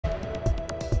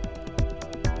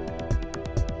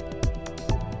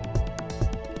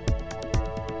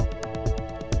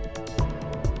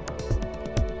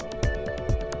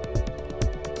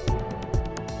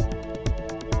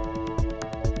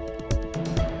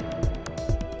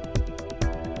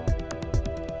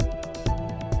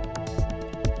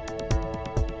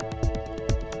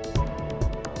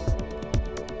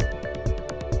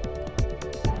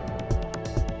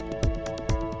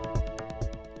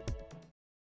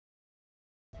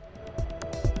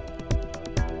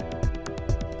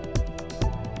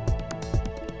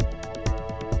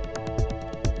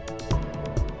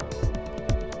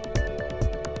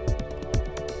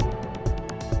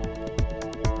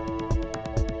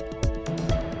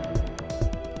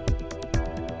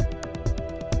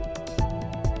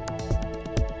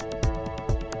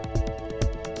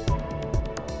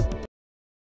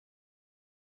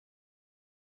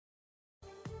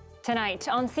Tonight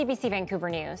on CBC Vancouver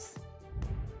News.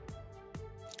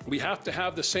 We have to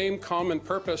have the same common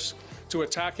purpose to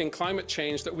attacking climate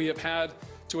change that we have had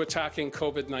to attacking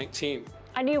COVID-19.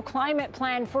 A new climate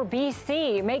plan for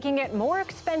BC, making it more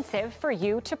expensive for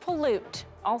you to pollute.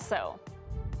 Also,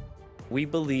 we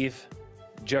believe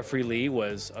Jeffrey Lee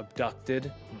was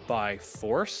abducted by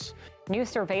force. New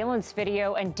surveillance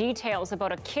video and details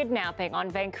about a kidnapping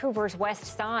on Vancouver's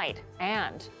west side.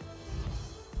 And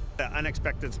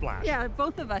unexpected splash. Yeah,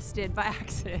 both of us did by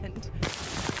accident.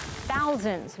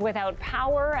 Thousands without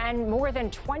power and more than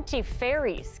 20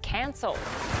 ferries canceled.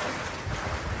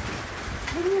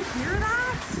 Can you hear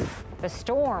that? The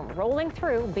storm rolling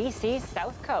through BC's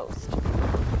south coast.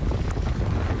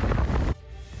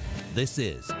 This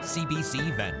is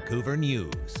CBC Vancouver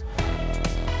News.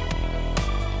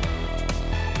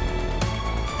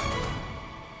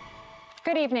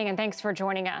 Good evening and thanks for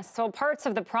joining us. So parts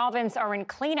of the province are in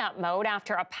cleanup mode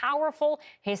after a powerful,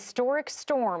 historic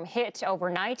storm hit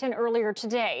overnight and earlier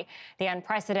today. The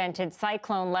unprecedented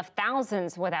cyclone left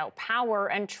thousands without power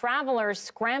and travelers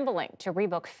scrambling to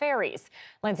rebook ferries.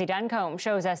 Lindsay Duncombe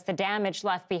shows us the damage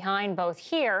left behind both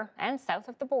here and south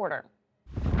of the border.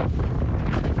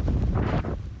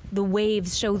 The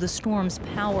waves show the storm's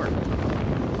power.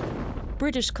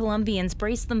 British Columbians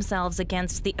braced themselves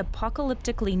against the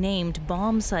apocalyptically named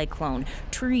bomb cyclone.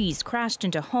 Trees crashed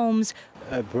into homes.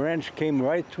 A branch came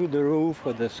right through the roof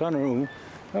of the sunroom,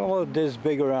 about this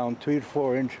big, around 3 to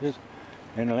 4 inches,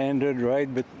 and landed right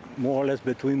more or less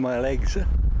between my legs.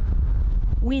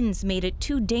 Winds made it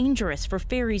too dangerous for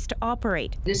ferries to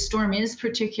operate. This storm is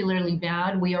particularly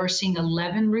bad. We are seeing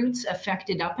 11 routes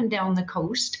affected up and down the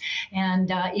coast, and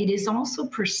it is also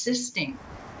persisting.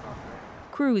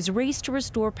 Crews raced to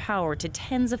restore power to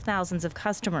tens of thousands of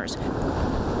customers.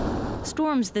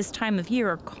 Storms this time of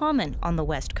year are common on the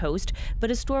West Coast,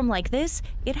 but a storm like this,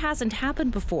 it hasn't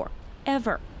happened before,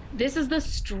 ever. This is the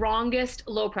strongest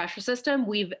low-pressure system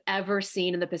we've ever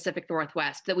seen in the Pacific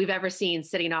Northwest, that we've ever seen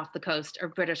sitting off the coast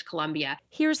of British Columbia.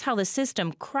 Here's how the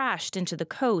system crashed into the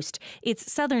coast, its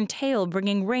southern tail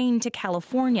bringing rain to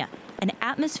California, an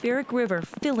atmospheric river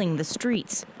filling the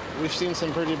streets. We've seen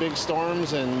some pretty big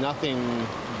storms and nothing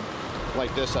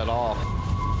like this at all.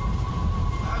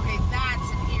 Okay, that's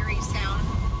an eerie sound.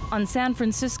 On San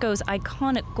Francisco's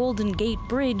iconic Golden Gate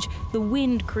Bridge, the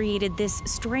wind created this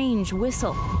strange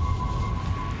whistle.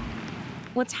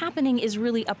 What's happening is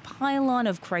really a pylon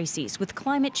of crises, with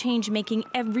climate change making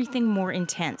everything more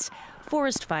intense.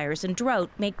 Forest fires and drought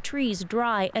make trees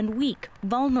dry and weak.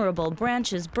 Vulnerable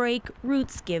branches break,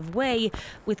 roots give way,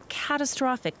 with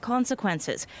catastrophic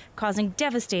consequences, causing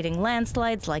devastating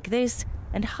landslides like this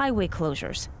and highway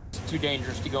closures. It's too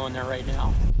dangerous to go in there right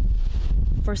now.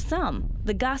 For some,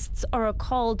 the gusts are a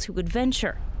call to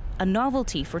adventure, a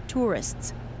novelty for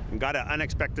tourists. Got an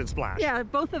unexpected splash. Yeah,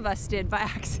 both of us did by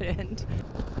accident.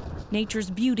 Nature's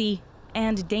beauty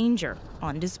and danger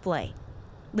on display.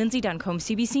 Lindsay Duncombe,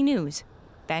 CBC News,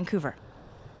 Vancouver.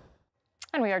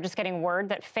 And we are just getting word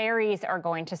that ferries are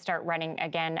going to start running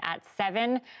again at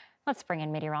 7. Let's bring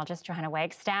in meteorologist Johanna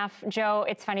Wagstaffe. Joe,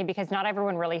 it's funny because not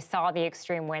everyone really saw the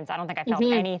extreme winds. I don't think I felt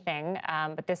anything,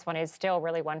 but this one is still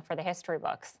really one for the history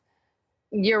books.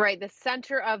 You're right. The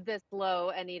center of this low,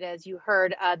 Anita, as you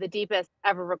heard, the deepest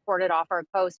ever recorded off our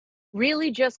coast.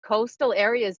 Really just coastal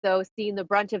areas, though, seeing the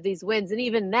brunt of these winds. And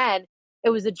even then, it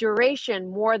was a duration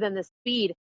more than the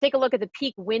speed. Take a look at the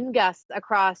peak wind gusts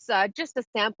across just a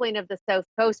sampling of the south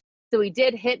coast. So we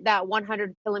did hit that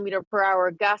 100 kilometer per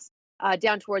hour gust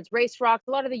down towards Race Rock.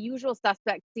 A lot of the usual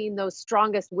suspects seeing those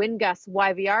strongest wind gusts,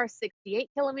 YVR 68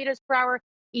 kilometers per hour,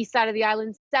 east side of the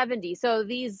island 70. So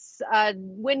these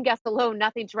wind gusts alone,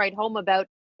 nothing to write home about.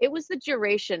 It was the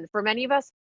duration for many of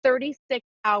us, 36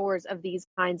 hours of these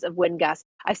kinds of wind gusts.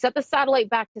 I set the satellite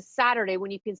back to Saturday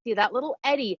when you can see that little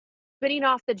eddy spinning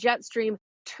off the jet stream,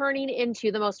 turning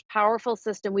into the most powerful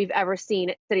system we've ever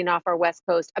seen sitting off our west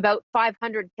coast, about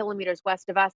 500 kilometers west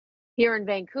of us here in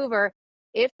Vancouver.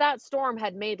 If that storm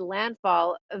had made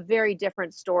landfall, a very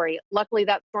different story. Luckily,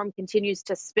 that storm continues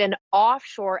to spin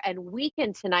offshore and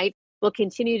weaken tonight. We'll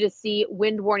continue to see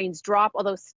wind warnings drop,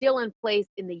 although still in place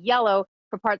in the yellow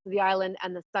for parts of the island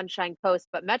and the Sunshine Coast.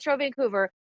 But Metro Vancouver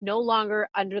no longer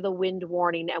under the wind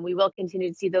warning, and we will continue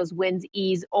to see those winds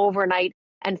ease overnight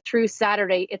and through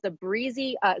Saturday. It's a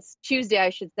breezy Tuesday,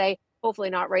 I should say.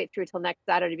 Hopefully not right through till next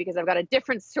Saturday, because I've got a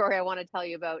different story I want to tell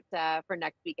you about for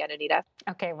next weekend, Anita.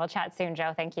 Okay, we'll chat soon,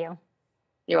 Joe. Thank you.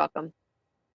 You're welcome.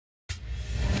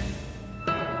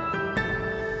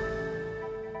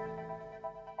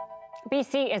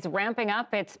 BC is ramping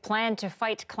up its plan to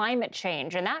fight climate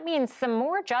change, and that means some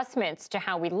more adjustments to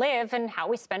how we live and how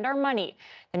we spend our money.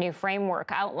 The new framework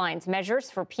outlines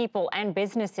measures for people and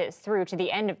businesses through to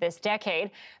the end of this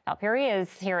decade. Belle Puri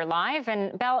is here live,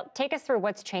 and Belle, take us through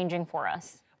what's changing for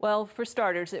us. Well, for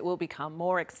starters, it will become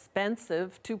more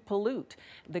expensive to pollute.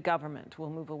 The government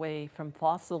will move away from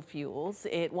fossil fuels.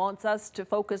 It wants us to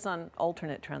focus on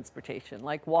alternate transportation,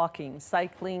 like walking,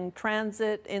 cycling,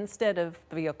 transit, instead of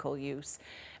vehicle use.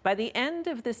 By the end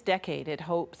of this decade, it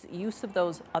hopes use of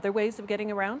those other ways of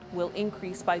getting around will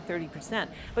increase by 30%.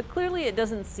 But clearly, it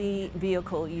doesn't see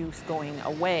vehicle use going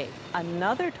away.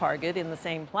 Another target in the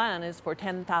same plan is for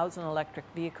 10,000 electric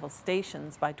vehicle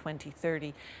stations by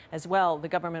 2030. As well, the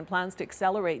government plans to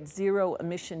accelerate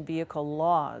zero-emission vehicle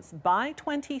laws. By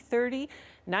 2030,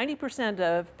 90%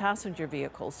 of passenger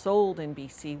vehicles sold in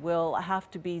BC will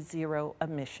have to be zero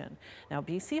emission. Now,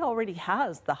 BC already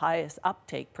has the highest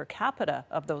uptake per capita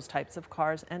of those types of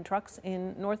cars and trucks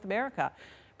in North America.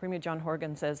 Premier John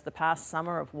Horgan says the past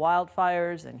summer of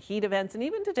wildfires and heat events, and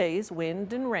even today's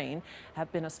wind and rain,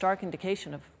 have been a stark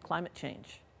indication of climate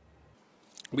change.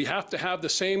 We have to have the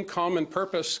same common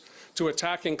purpose to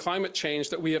attacking climate change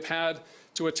that we have had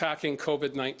to attacking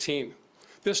COVID-19.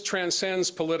 This transcends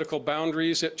political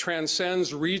boundaries. It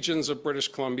transcends regions of British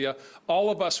Columbia, all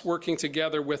of us working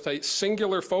together with a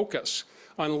singular focus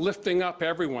on lifting up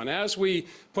everyone. As we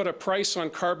put a price on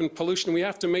carbon pollution, we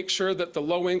have to make sure that the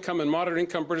low-income and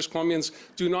moderate-income British Columbians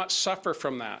do not suffer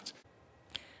from that.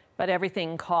 But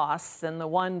everything costs, and the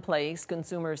one place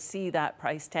consumers see that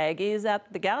price tag is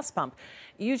at the gas pump.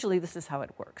 Usually this is how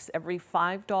it works. Every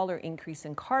 $5 increase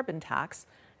in carbon tax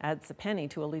adds a penny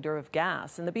to a litre of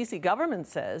gas. And the BC government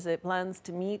says it plans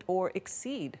to meet or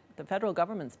exceed the federal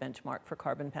government's benchmark for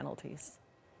carbon penalties.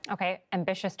 Okay,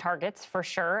 ambitious targets for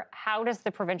sure. How does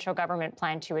the provincial government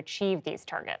plan to achieve these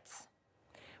targets?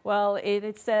 Well,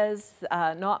 it says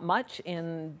not much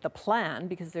in the plan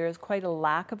because there is quite a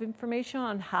lack of information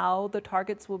on how the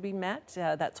targets will be met.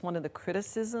 That's one of the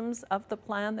criticisms of the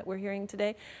plan that we're hearing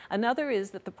today. Another is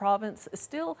that the province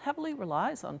still heavily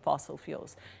relies on fossil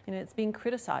fuels, and it's being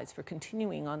criticized for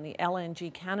continuing on the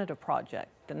LNG Canada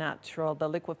project, the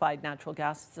liquefied natural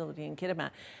gas facility in Kitimat.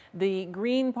 The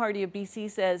Green Party of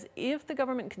BC says if the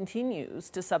government continues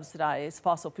to subsidize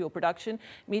fossil fuel production,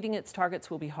 meeting its targets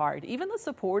will be hard. Even the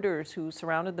supporters who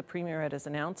surrounded the Premier at his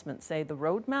announcement say the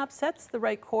roadmap sets the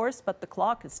right course, but the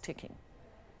clock is ticking.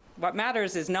 What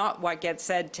matters is not what gets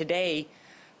said today,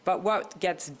 but what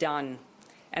gets done.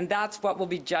 And that's what will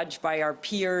be judged by our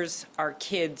peers, our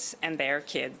kids, and their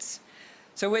kids.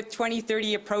 So with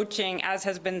 2030 approaching, as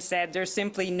has been said, there's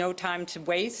simply no time to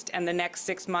waste, and the next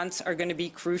 6 months are going to be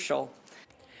crucial.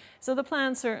 So the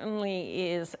plan certainly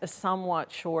is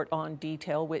somewhat short on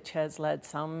detail, which has led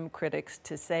some critics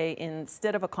to say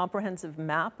instead of a comprehensive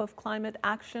map of climate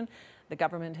action, the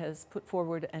government has put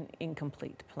forward an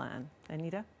incomplete plan.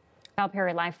 Anita? Belle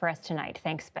Puri live for us tonight.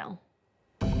 Thanks, Bill.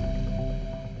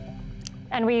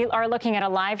 And we are looking at a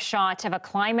live shot of a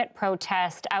climate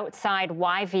protest outside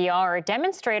YVR.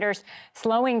 Demonstrators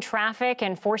slowing traffic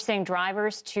and forcing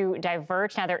drivers to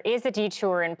divert. Now, there is a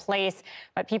detour in place,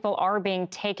 but people are being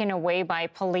taken away by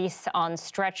police on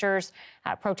stretchers.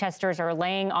 Protesters are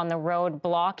laying on the road,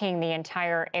 blocking the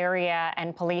entire area,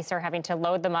 and police are having to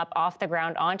load them up off the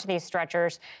ground onto these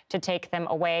stretchers to take them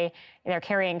away. They're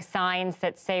carrying signs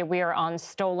that say we are on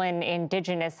stolen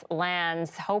Indigenous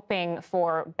lands, hoping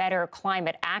for better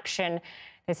climate action.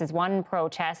 This is one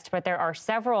protest, but there are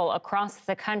several across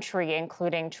the country,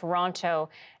 including Toronto,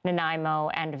 Nanaimo,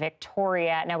 and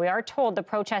Victoria. Now, we are told the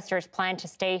protesters plan to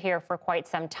stay here for quite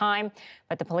some time,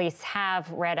 but the police have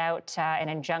read out an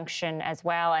injunction as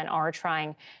well and are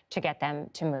trying to get them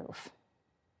to move.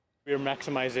 We are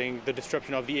maximizing the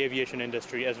disruption of the aviation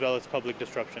industry as well as public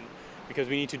disruption, because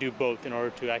we need to do both in order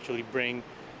to actually bring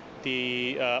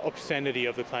the obscenity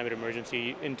of the climate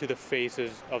emergency into the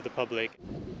faces of the public.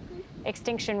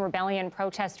 Extinction Rebellion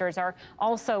protesters are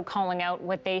also calling out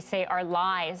what they say are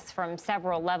lies from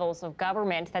several levels of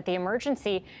government, that the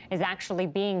emergency is actually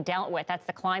being dealt with. That's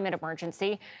the climate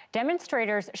emergency.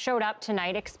 Demonstrators showed up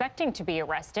tonight expecting to be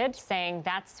arrested, saying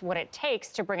that's what it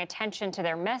takes to bring attention to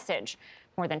their message.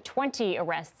 More than 20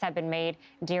 arrests have been made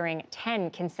during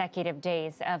 10 consecutive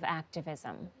days of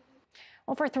activism.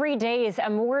 Well, for 3 days, a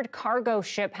moored cargo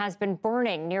ship has been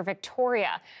burning near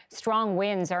Victoria. Strong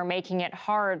winds are making it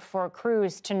hard for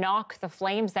crews to knock the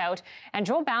flames out. And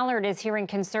Joel Ballard is hearing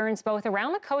concerns both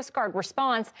around the Coast Guard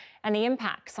response and the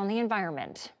impacts on the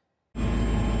environment.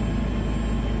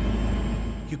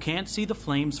 You can't see the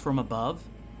flames from above,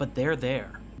 but they're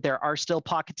there. There are still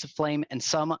pockets of flame, and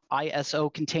some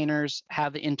ISO containers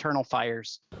have internal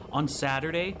fires. On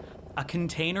Saturday, a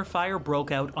container fire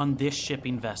broke out on this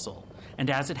shipping vessel. And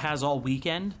as it has all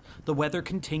weekend, the weather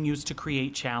continues to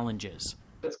create challenges.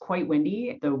 It's quite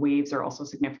windy. The waves are also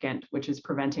significant, which is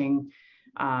preventing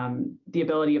the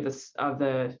ability of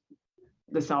the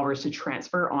salvors to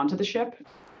transfer onto the ship.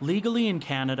 Legally in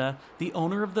Canada, the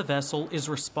owner of the vessel is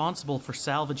responsible for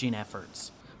salvaging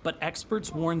efforts. But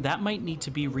experts warn that might need to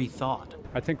be rethought.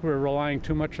 I think we're relying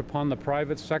too much upon the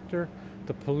private sector,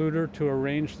 the polluter, to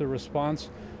arrange the response,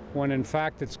 when in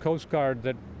fact it's Coast Guard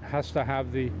that has to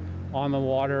have the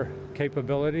on-the-water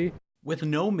capability. With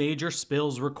no major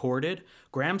spills recorded,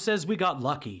 Graham says we got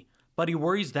lucky, but he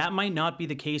worries that might not be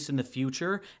the case in the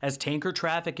future as tanker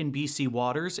traffic in BC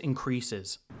waters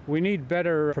increases. We need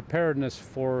better preparedness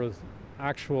for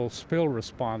actual spill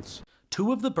response.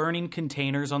 2 of the burning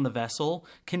containers on the vessel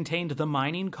contained the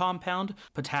mining compound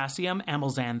potassium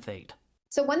amylxanthate.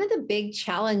 So one of the big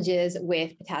challenges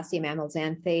with potassium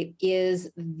amylxanthate is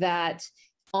that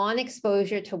on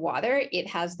exposure to water, it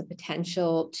has the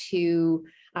potential to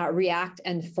react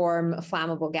and form a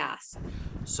flammable gas.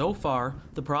 So far,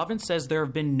 the province says there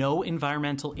have been no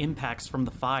environmental impacts from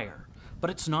the fire, but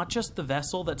it's not just the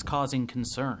vessel that's causing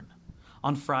concern.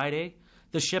 On Friday,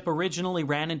 the ship originally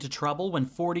ran into trouble when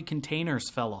 40 containers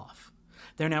fell off.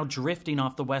 They're now drifting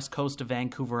off the west coast of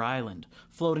Vancouver Island,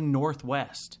 floating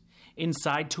northwest.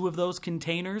 Inside 2 of those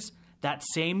containers, that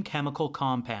same chemical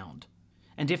compound.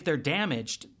 And if they're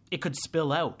damaged, it could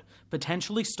spill out,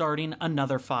 potentially starting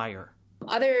another fire.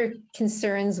 Other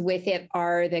concerns with it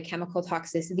are the chemical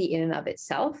toxicity in and of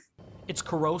itself. It's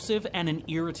corrosive and an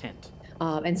irritant.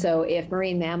 And so if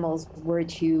marine mammals were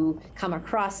to come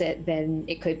across it, then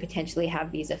it could potentially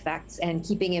have these effects. And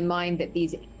keeping in mind that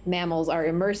these mammals are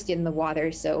immersed in the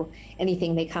water, so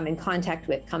anything they come in contact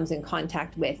with comes in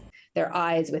contact with their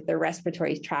eyes, with their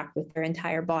respiratory tract, with their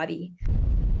entire body.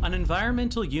 An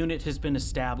environmental unit has been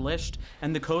established,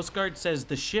 and the Coast Guard says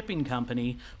the shipping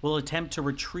company will attempt to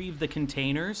retrieve the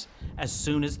containers as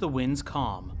soon as the winds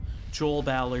calm. Joel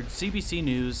Ballard, CBC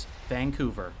News,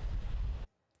 Vancouver.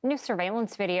 New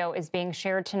surveillance video is being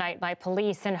shared tonight by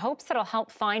police in hopes it'll help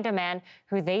find a man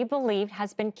who they believe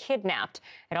has been kidnapped.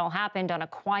 It all happened on a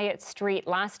quiet street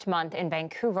last month in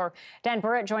Vancouver. Dan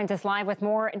Burrett joins us live with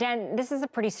more. Dan, this is a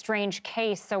pretty strange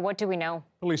case, so what do we know?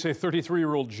 Police say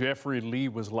 33-year-old Jeffrey Lee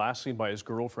was last seen by his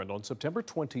girlfriend on September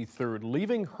 23rd,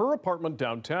 leaving her apartment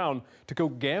downtown to go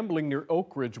gambling near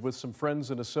Oak Ridge with some friends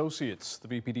and associates. The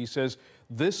VPD says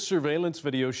this surveillance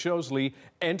video shows Lee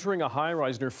entering a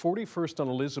high-rise near 41st on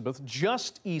Elizabeth,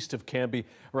 just east of Cambie,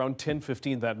 around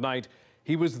 10:15 that night.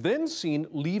 He was then seen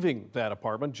leaving that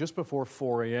apartment just before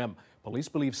 4 a.m. Police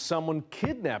believe someone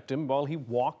kidnapped him while he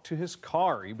walked to his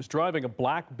car. He was driving a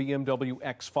black BMW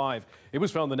X5. It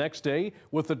was found the next day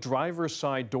with the driver's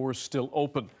side doors still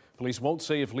open. Police won't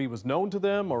say if Lee was known to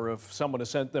them or if someone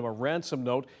has sent them a ransom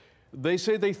note. They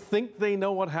say they think they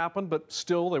know what happened, but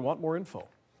still they want more info.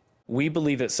 We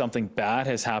believe that something bad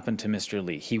has happened to Mr.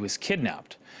 Lee. He was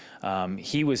kidnapped.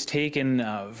 He was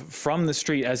taken from the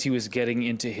street as he was getting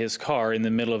into his car in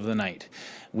the middle of the night.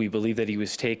 We believe that he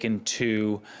was taken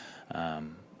to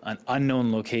an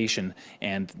unknown location,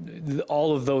 and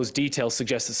all of those details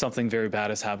suggest that something very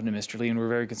bad has happened to Mr. Lee, and we're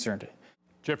very concerned.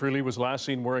 Jeffrey Lee was last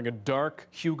seen wearing a dark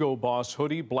Hugo Boss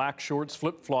hoodie, black shorts,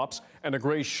 flip-flops, and a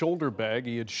gray shoulder bag.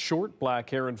 He had short black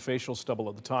hair and facial stubble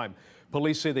at the time.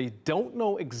 Police say they don't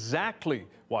know exactly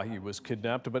why he was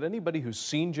kidnapped, but anybody who's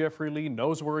seen Jeffrey Lee,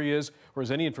 knows where he is, or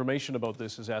has any information about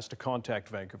this is asked to contact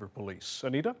Vancouver Police.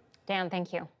 Anita? Dan,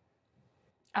 thank you.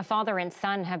 A father and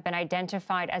son have been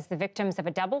identified as the victims of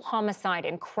a double homicide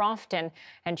in Crofton,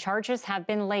 and charges have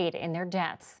been laid in their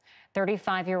deaths.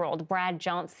 35-year-old Brad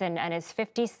Johnson and his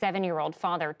 57-year-old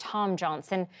father, Tom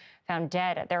Johnson, found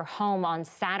dead at their home on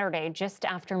Saturday just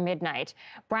after midnight.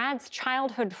 Brad's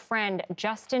childhood friend,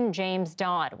 Justin James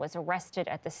Dodd, was arrested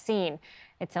at the scene.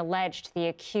 It's alleged the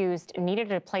accused needed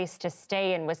a place to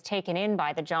stay and was taken in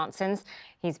by the Johnsons.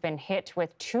 He's been hit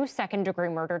with 2 second-degree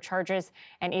murder charges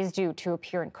and is due to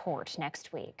appear in court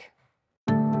next week.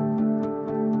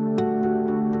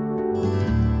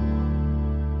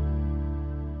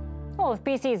 Well, with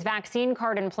BC's vaccine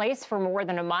card in place for more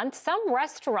than a month, some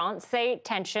restaurants say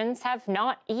tensions have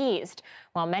not eased.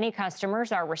 While many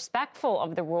customers are respectful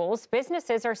of the rules,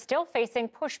 businesses are still facing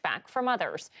pushback from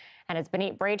others. And as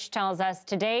Benit Brach tells us,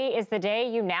 today is the day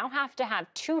you now have to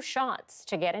have 2 shots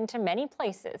to get into many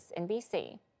places in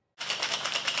BC.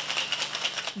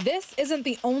 This isn't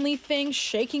the only thing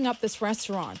shaking up this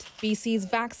restaurant. BC's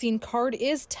vaccine card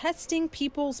is testing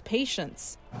people's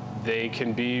patience. They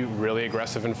can be really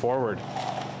aggressive and forward.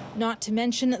 not to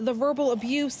mention the verbal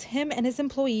abuse him and his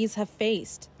employees have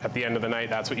faced. At the end of the night,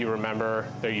 that's what you remember.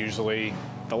 They're usually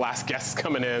the last guests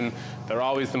coming in. They're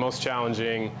always the most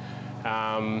challenging.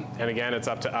 And again, it's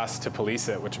up to us to police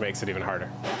it, which makes it even harder.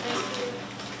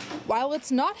 While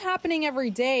it's not happening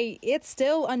every day, it's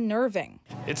still unnerving.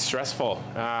 It's stressful.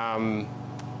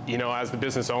 You know, as the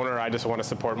business owner, I just want to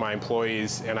support my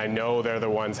employees, and I know they're the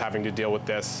ones having to deal with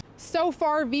this. So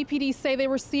far, VPD say they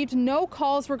received no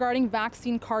calls regarding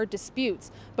vaccine card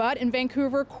disputes. But in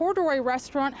Vancouver, Corduroy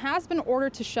Restaurant has been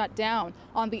ordered to shut down.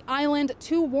 On the island,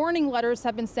 2 warning letters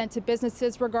have been sent to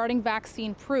businesses regarding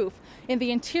vaccine proof. In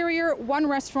the interior, 1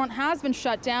 restaurant has been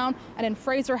shut down, and in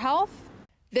Fraser Health,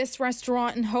 this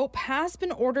restaurant in Hope has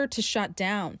been ordered to shut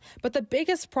down. But the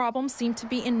biggest problem seemed to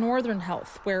be in Northern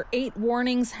Health, where 8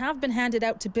 warnings have been handed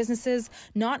out to businesses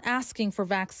not asking for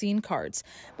vaccine cards.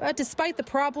 But despite the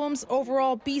problems,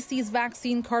 overall, BC's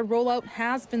vaccine card rollout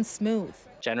has been smooth.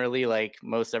 Generally, like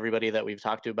most everybody that we've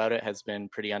talked to about it has been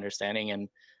pretty understanding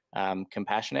and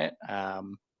compassionate.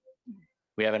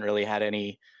 We haven't really had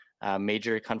any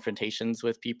major confrontations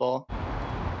with people.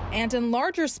 And in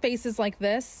larger spaces like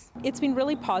this, it's been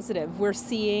really positive. We're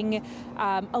seeing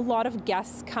a lot of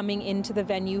guests coming into the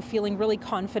venue feeling really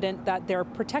confident that they're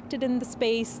protected in the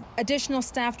space. Additional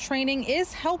staff training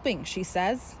is helping, she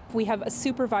says. We have a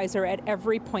supervisor at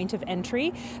every point of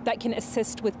entry that can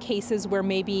assist with cases where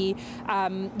maybe,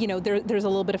 there's a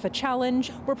little bit of a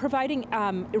challenge. We're providing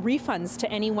refunds to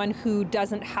anyone who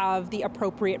doesn't have the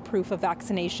appropriate proof of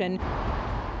vaccination.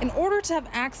 In order to have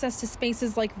access to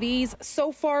spaces like these,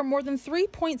 so far more than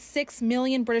 3.6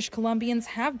 million British Columbians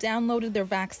have downloaded their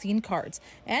vaccine cards.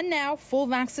 And now full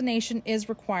vaccination is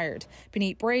required.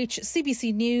 Benit Brach,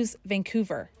 CBC News,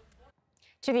 Vancouver.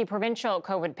 To the provincial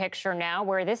COVID picture now,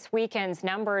 where this weekend's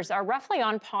numbers are roughly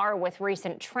on par with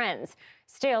recent trends.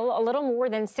 Still, a little more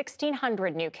than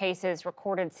 1,600 new cases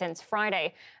recorded since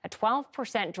Friday, a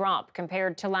 12% drop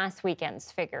compared to last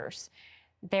weekend's figures.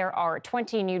 There are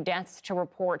 20 new deaths to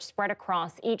report spread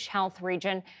across each health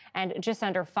region and just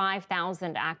under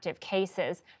 5,000 active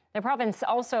cases. The province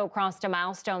also crossed a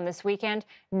milestone this weekend.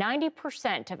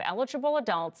 90% of eligible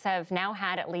adults have now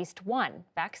had at least 1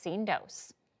 vaccine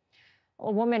dose.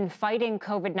 A woman fighting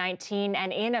COVID-19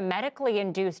 and in a medically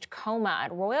induced coma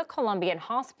at Royal Columbian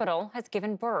Hospital has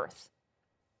given birth.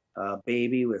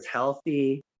 Baby was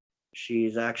healthy.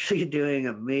 She's actually doing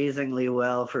amazingly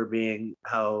well for being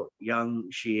how young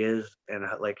she is and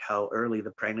like how early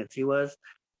the pregnancy was.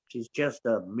 She's just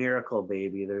a miracle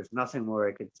baby. There's nothing more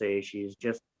I could say.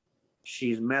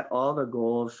 She's met all the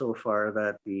goals so far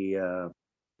that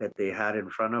they had in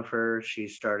front of her.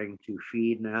 She's starting to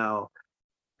feed now.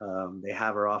 They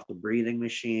have her off the breathing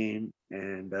machine,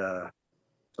 and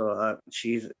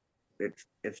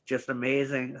it's just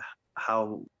amazing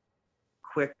how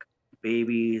quick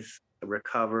babies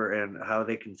recover and how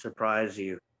they can surprise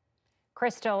you.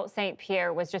 Crystal St.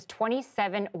 Pierre was just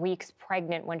 27 weeks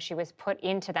pregnant when she was put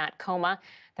into that coma.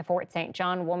 The Fort St.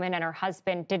 John woman and her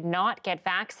husband did not get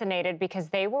vaccinated because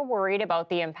they were worried about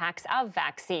the impacts of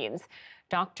vaccines.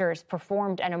 Doctors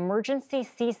performed an emergency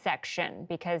C-section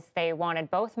because they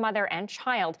wanted both mother and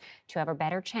child to have a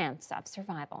better chance of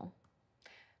survival.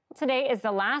 Today is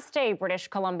the last day British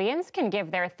Columbians can give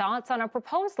their thoughts on a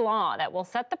proposed law that will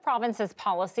set the province's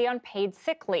policy on paid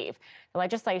sick leave. The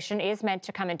legislation is meant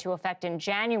to come into effect in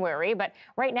January, but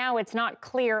right now it's not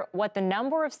clear what the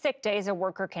number of sick days a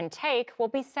worker can take will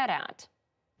be set at.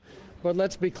 But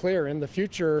let's be clear, in the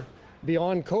future,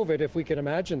 beyond COVID, if we can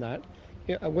imagine that,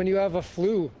 when you have a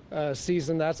flu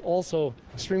season, that's also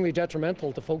extremely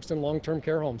detrimental to folks in long-term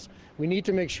care homes. We need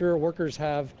to make sure workers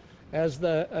have, as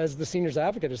the seniors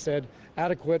advocate has said,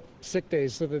 adequate sick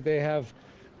days so that they have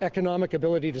economic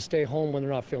ability to stay home when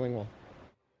they're not feeling well.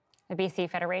 The BC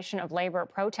Federation of Labour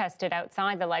protested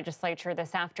outside the legislature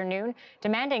this afternoon,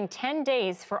 demanding 10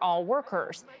 days for all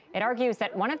workers. It argues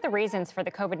that one of the reasons for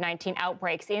the COVID-19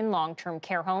 outbreaks in long-term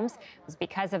care homes was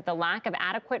because of the lack of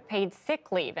adequate paid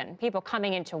sick leave and people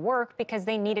coming into work because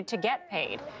they needed to get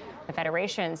paid. The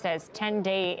Federation says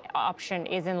 10-day option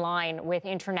is in line with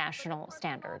international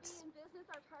standards.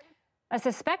 A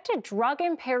suspected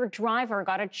drug-impaired driver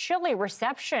got a chilly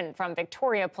reception from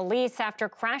Victoria Police after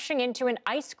crashing into an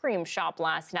ice cream shop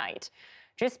last night.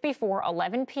 Just before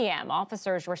 11 p.m.,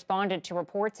 officers responded to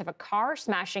reports of a car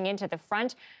smashing into the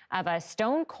front of a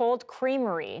Stone Cold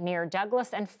Creamery near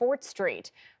Douglas and Fort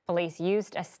Street. Police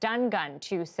used a stun gun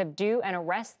to subdue and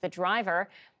arrest the driver.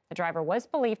 The driver was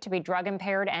believed to be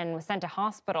drug-impaired and was sent to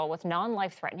hospital with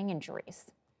non-life-threatening injuries.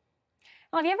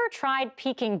 Well, have you ever tried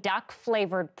Peking duck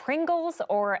flavored Pringles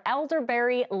or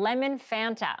elderberry lemon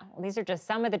Fanta? Well, these are just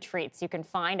some of the treats you can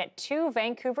find at 2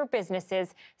 Vancouver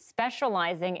businesses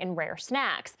specializing in rare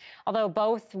snacks. Although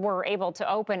both were able to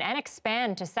open and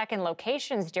expand to second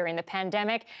locations during the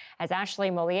pandemic, as Ashley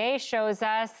Mollier shows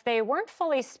us, they weren't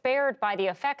fully spared by the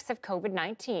effects of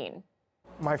COVID-19.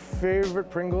 My favorite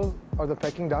Pringles are the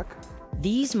Peking duck.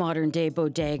 These modern-day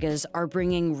bodegas are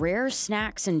bringing rare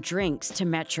snacks and drinks to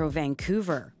Metro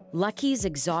Vancouver. Lucky's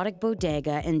Exotic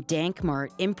Bodega and Dank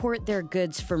Mart import their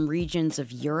goods from regions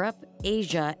of Europe,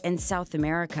 Asia, and South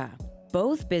America.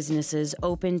 Both businesses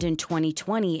opened in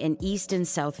 2020 in East and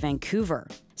South Vancouver.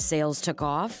 Sales took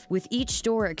off, with each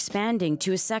store expanding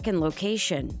to a second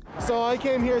location. So I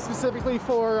came here specifically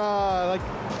for like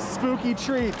spooky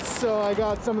treats. So I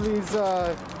got some of these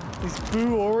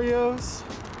Boo Oreos.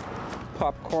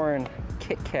 Popcorn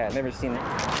Kit Kat, never seen it.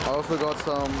 I also got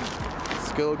some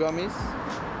Skill gummies.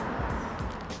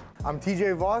 I'm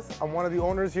TJ Voss. I'm one of the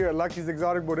owners here at Lucky's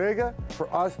Exotic Bodega.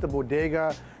 For us, the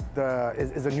bodega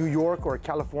is a New York or a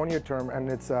California term, and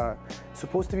it's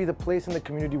supposed to be the place in the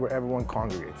community where everyone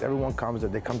congregates. Everyone comes,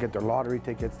 they come get their lottery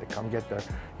tickets, they come get their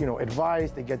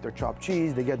advice, they get their chopped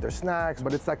cheese, they get their snacks,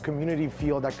 but it's that community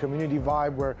feel, that community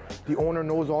vibe where the owner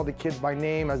knows all the kids by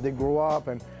name as they grow up,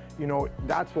 and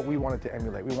that's what we wanted to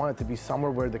emulate. We wanted to be somewhere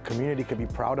where the community could be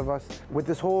proud of us. With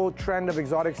this whole trend of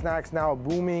exotic snacks now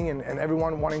booming and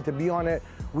everyone wanting to be on it,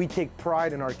 we take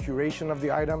pride in our curation of the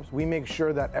items. We make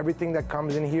sure that everything that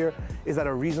comes in here is at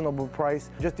a reasonable price.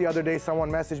 Just the other day,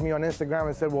 someone messaged me on Instagram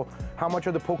and said, well, how much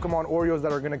are the Pokemon Oreos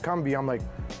that are gonna come be? I'm like,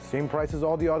 same price as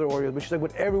all the other Oreos. But she's like,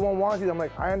 but everyone wants these. I'm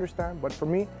like, I understand, but for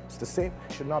me, it's the same.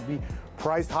 It should not be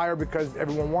priced higher because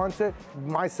everyone wants it.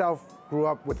 Myself grew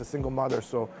up with a single mother,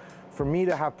 so for me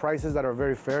to have prices that are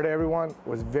very fair to everyone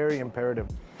was very imperative.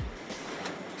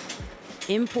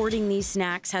 Importing these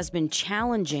snacks has been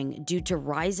challenging due to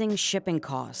rising shipping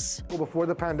costs. Before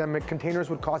the pandemic, containers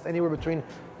would cost anywhere between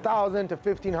 $1,000 to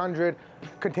 $1,500.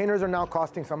 Containers are now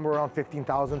costing somewhere around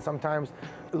 $15,000 sometimes.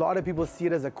 A lot of people see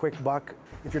it as a quick buck.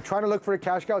 If you're trying to look for a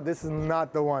cash cow, this is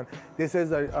not the one. This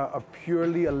is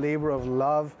purely a labor of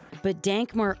love. But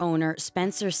Dankmar owner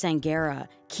Spencer Sangera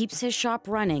keeps his shop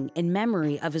running in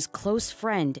memory of his close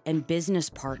friend and business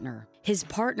partner. His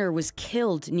partner was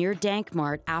killed near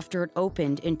Dankmart after it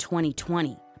opened in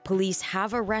 2020. Police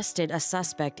have arrested a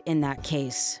suspect in that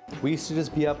case. We used to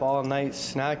just be up all night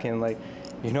snacking,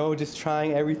 just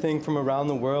trying everything from around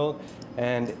the world,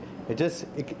 and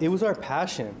it was our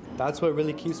passion. That's what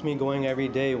really keeps me going every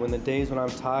day. When the days when I'm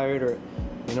tired or,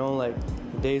 the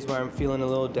days where I'm feeling a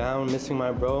little down, missing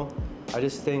my bro, I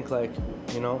just think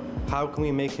how can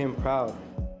we make him proud?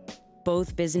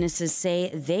 Both businesses say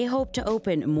they hope to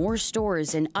open more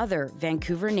stores in other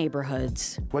Vancouver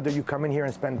neighborhoods. Whether you come in here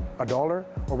and spend $1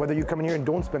 or whether you come in here and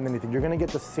don't spend anything, you're going to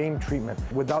get the same treatment.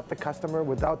 Without the customer,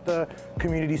 without the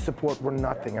community support, we're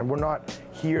nothing. And we're not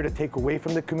here to take away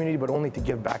from the community, but only to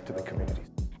give back to the communities.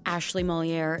 Ashley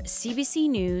Mollier, CBC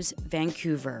News,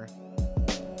 Vancouver.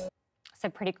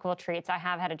 Some pretty cool treats. I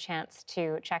have had a chance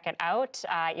to check it out.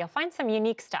 You'll find some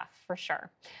unique stuff for sure.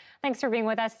 Thanks for being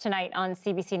with us tonight on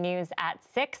CBC News at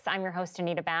 6. I'm your host,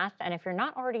 Anita Bathe, and if you're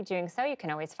not already doing so, you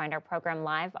can always find our program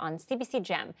live on CBC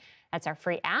Gem. That's our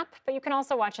free app, but you can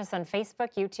also watch us on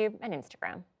Facebook, YouTube, and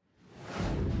Instagram.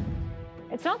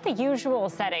 It's not the usual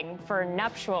setting for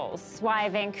nuptials. Why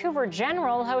Vancouver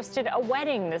General hosted a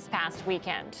wedding this past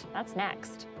weekend. That's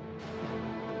next.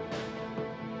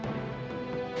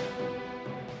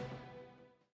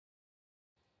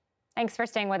 Thanks for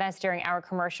staying with us during our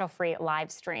commercial-free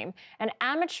live stream. An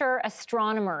amateur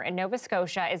astronomer in Nova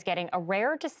Scotia is getting a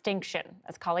rare distinction.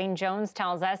 As Colleen Jones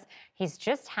tells us, he's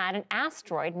just had an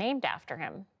asteroid named after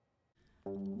him.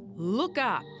 Look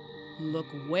up. Look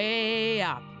way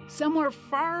up. Somewhere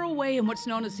far away in what's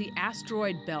known as the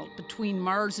asteroid belt between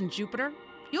Mars and Jupiter,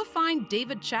 you'll find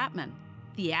David Chapman,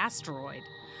 the asteroid.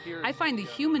 I find the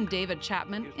human David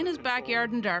Chapman in his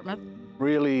backyard in Dartmouth.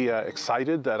 Really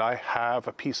excited that I have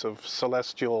a piece of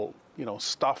celestial,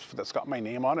 stuff that's got my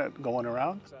name on it going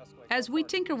around. As we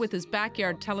tinker with his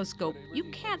backyard telescope, you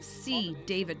can't see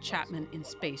David Chapman in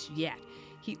space yet.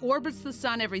 He orbits the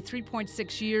sun every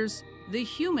 3.6 years. The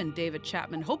human David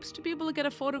Chapman hopes to be able to get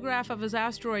a photograph of his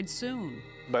asteroid soon.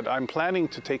 But I'm planning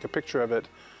to take a picture of it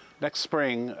next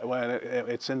spring when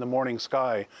it's in the morning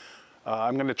sky.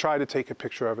 I'm going to try to take a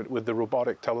picture of it with the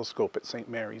robotic telescope at St.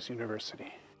 Mary's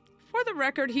University. For the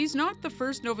record, he's not the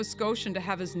first Nova Scotian to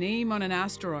have his name on an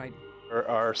asteroid. There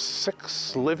are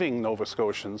 6 living Nova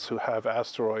Scotians who have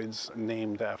asteroids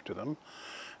named after them.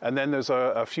 And then there's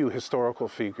a few historical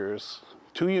figures,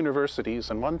 2 universities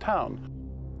and 1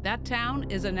 town. That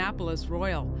town is Annapolis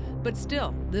Royal, but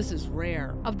still, this is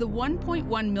rare. Of the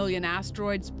 1.1 million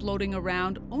asteroids floating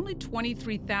around, only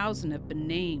 23,000 have been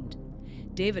named.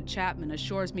 David Chapman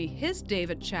assures me his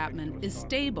David Chapman is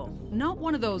stable, not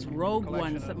one of those rogue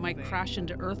ones that might crash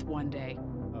into Earth one day.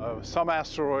 Some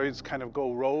asteroids kind of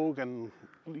go rogue, and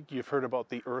you've heard about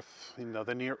the Earth,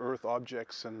 the near-Earth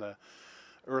objects and the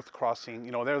Earth crossing.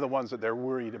 They're the ones that they're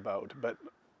worried about. But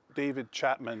David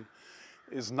Chapman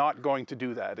is not going to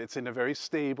do that. It's in a very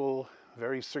stable,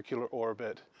 very circular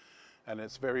orbit, and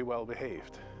it's very well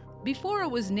behaved. Before it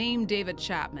was named David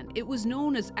Chapman, it was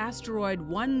known as asteroid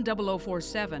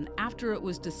 10047 after it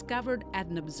was discovered at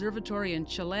an observatory in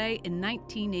Chile in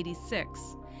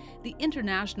 1986. The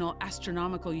International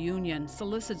Astronomical Union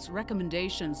solicits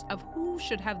recommendations of who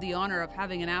should have the honor of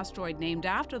having an asteroid named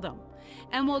after them.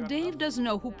 And while Dave doesn't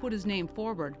know who put his name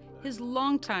forward, his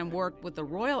longtime work with the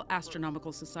Royal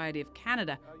Astronomical Society of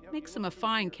Canada makes him a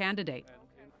fine candidate.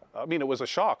 I mean, it was a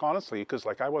shock, honestly, because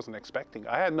I wasn't expecting.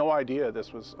 I had no idea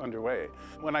this was underway.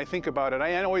 When I think about it,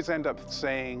 I always end up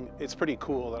saying it's pretty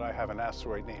cool that I have an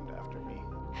asteroid named after me.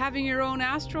 Having your own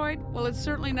asteroid? Well, it's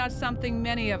certainly not something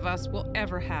many of us will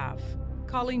ever have.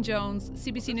 Colleen Jones,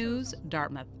 CBC News,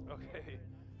 Dartmouth.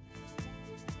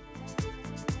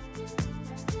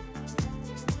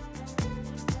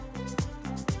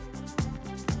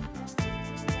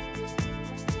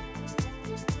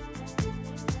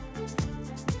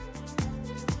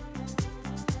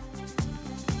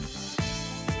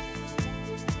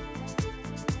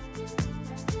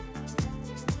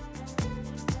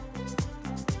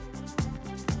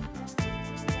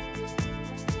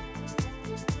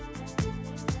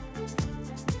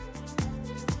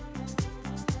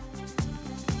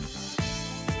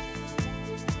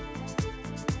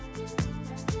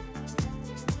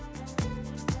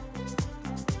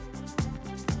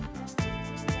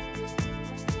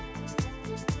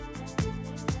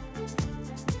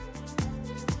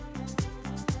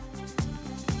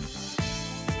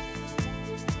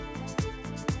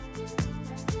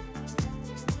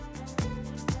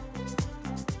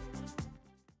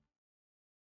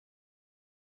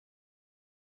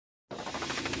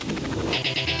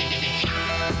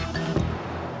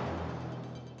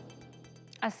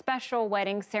 A special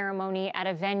wedding ceremony at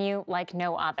a venue like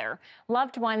no other.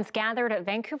 Loved ones gathered at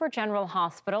Vancouver General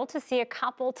Hospital to see a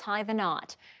couple tie the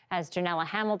knot. As Janella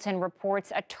Hamilton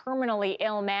reports, a terminally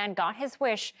ill man got his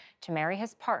wish to marry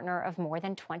his partner of more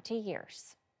than 20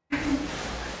 years.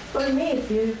 For me, it's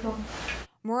beautiful.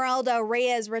 Meralda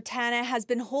Reyes-Ratana has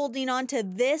been holding on to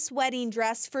this wedding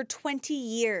dress for 20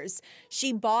 years.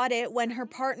 She bought it when her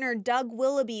partner Doug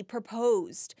Willoughby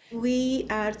proposed. We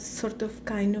are sort of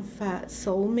kind of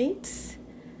soulmates.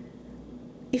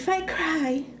 If I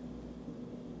cry,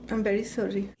 I'm very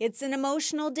sorry. It's an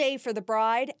emotional day for the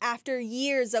bride. After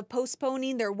years of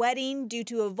postponing their wedding due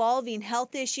to evolving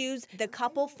health issues, the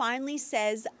couple finally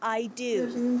says, I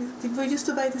do. We used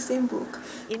to buy the same book.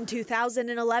 In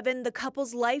 2011, the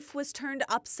couple's life was turned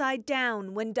upside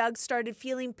down when Doug started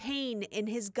feeling pain in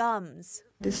his gums.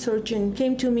 The surgeon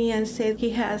came to me and said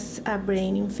he has a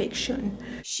brain infection.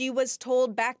 She was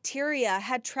told bacteria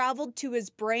had traveled to his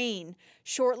brain.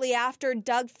 Shortly after,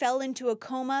 Doug fell into a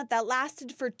coma that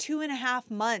lasted for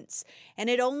 2.5 months, and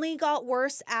it only got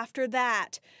worse after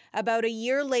that. About a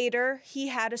year later, he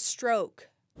had a stroke.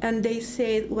 And they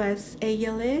said it was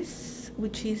ALS,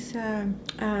 which is a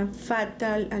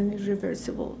fatal and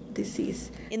irreversible disease.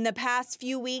 In the past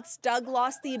few weeks, Doug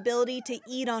lost the ability to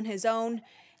eat on his own.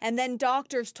 And then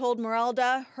doctors told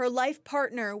Meralda her life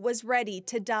partner was ready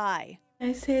to die.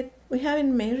 I said, we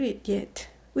haven't married yet.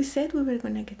 We said we were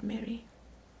going to get married.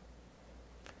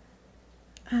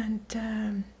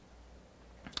 And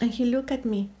he looked at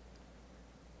me.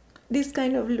 This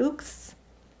kind of looks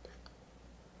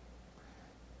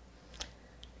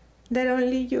that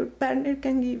only your partner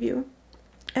can give you.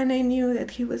 And I knew that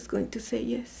he was going to say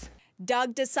yes.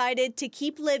 Doug decided to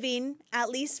keep living, at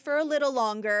least for a little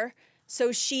longer.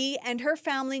 So she and her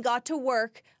family got to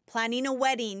work planning a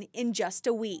wedding in just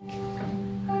a week.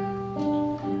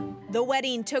 The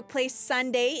wedding took place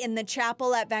Sunday in the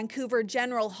chapel at Vancouver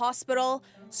General Hospital,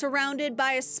 surrounded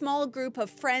by a small group of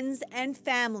friends and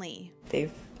family.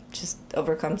 They've just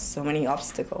overcome so many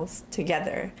obstacles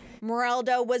together.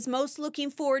 Meralda was most looking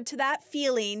forward to that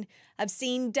feeling of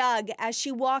seeing Doug as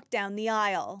she walked down the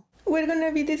aisle. We're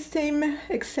gonna be the same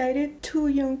excited two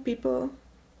young people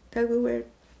that we were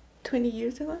 20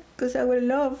 years ago, because our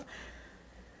love,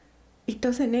 it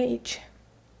doesn't age.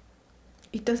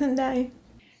 It doesn't die.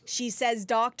 She says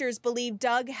doctors believe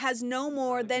Doug has no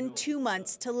more than 2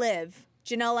 months to live.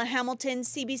 Janella Hamilton,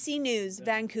 CBC News,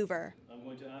 Vancouver. I'm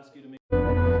going to ask you to make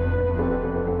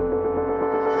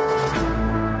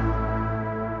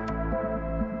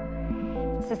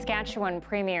Saskatchewan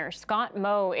Premier Scott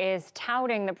Moe is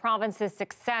touting the province's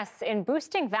success in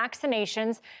boosting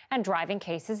vaccinations and driving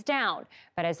cases down.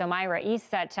 But as Omaira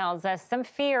Issa tells us, some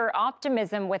fear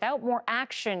optimism without more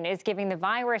action is giving the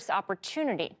virus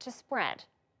opportunity to spread.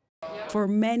 For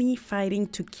many fighting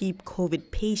to keep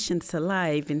COVID patients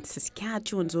alive in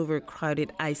Saskatchewan's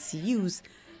overcrowded ICUs,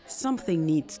 something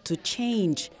needs to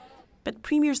change. But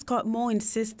Premier Scott Moe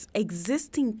insists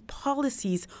existing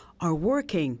policies are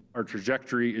working. Our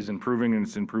trajectory is improving, and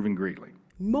it's improving greatly.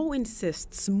 Moe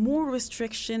insists more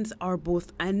restrictions are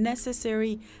both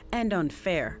unnecessary and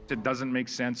unfair. It doesn't make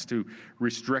sense to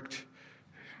restrict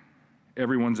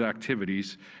everyone's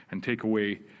activities and take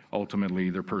away, ultimately,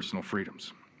 their personal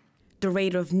freedoms. The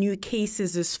rate of new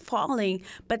cases is falling,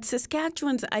 but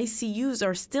Saskatchewan's ICUs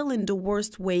are still in the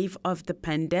worst wave of the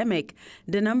pandemic.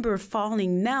 The number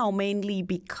falling now mainly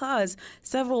because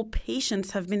several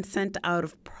patients have been sent out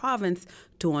of province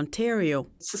to Ontario.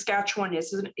 Saskatchewan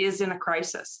is in a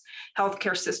crisis.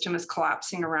 Healthcare system is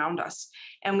collapsing around us,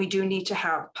 and we do need to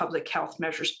have public health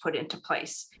measures put into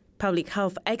place. Public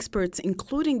health experts,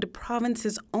 including the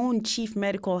province's own chief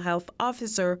medical health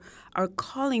officer, are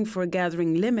calling for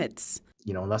gathering limits.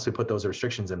 You know, unless we put those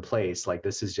restrictions in place, like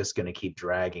this is just going to keep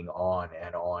dragging on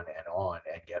and on and on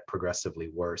and get progressively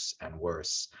worse and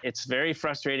worse. It's very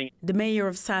frustrating. The mayor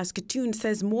of Saskatoon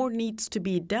says more needs to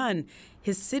be done.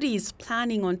 His city is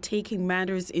planning on taking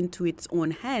matters into its own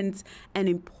hands and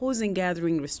imposing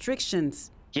gathering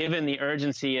restrictions. Given the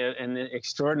urgency and the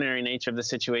extraordinary nature of the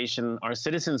situation, our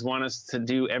citizens want us to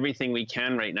do everything we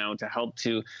can right now to help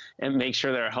to make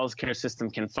sure that our healthcare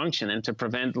system can function and to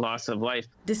prevent loss of life.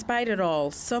 Despite it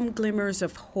all, some glimmers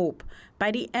of hope.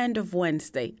 By the end of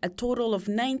Wednesday, a total of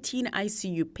 19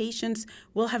 ICU patients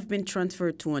will have been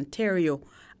transferred to Ontario.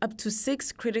 Up to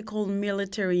 6 critical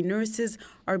military nurses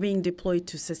are being deployed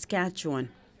to Saskatchewan.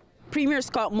 Premier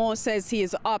Scott Moe says he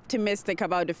is optimistic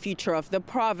about the future of the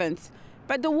province.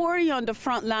 But the worry on the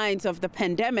front lines of the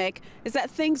pandemic is that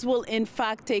things will in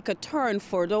fact take a turn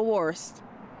for the worst.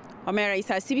 Omaira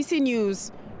Issa, CBC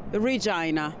News,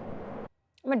 Regina.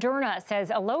 Moderna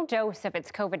says a low dose of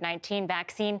its COVID-19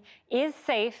 vaccine is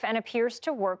safe and appears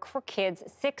to work for kids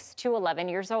 6 to 11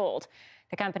 years old.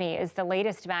 The company is the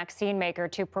latest vaccine maker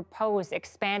to propose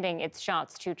expanding its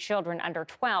shots to children under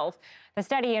 12. The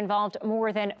study involved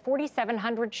more than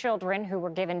 4,700 children who were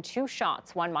given 2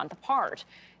 shots 1 month apart.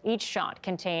 Each shot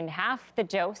contained half the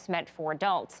dose meant for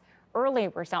adults. Early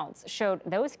results showed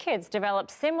those kids developed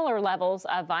similar levels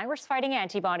of virus-fighting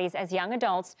antibodies as young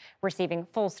adults receiving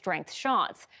full-strength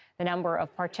shots. The number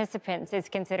of participants is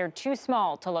considered too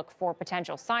small to look for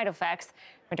potential side effects.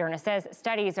 Moderna says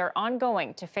studies are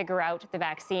ongoing to figure out the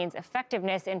vaccine's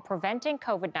effectiveness in preventing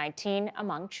COVID-19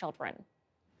 among children.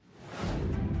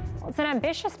 It's an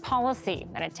ambitious policy,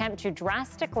 an attempt to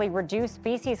drastically reduce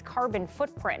BC's carbon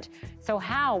footprint. So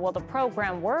how will the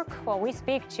program work? Well, we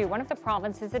speak to one of the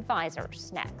province's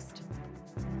advisors next.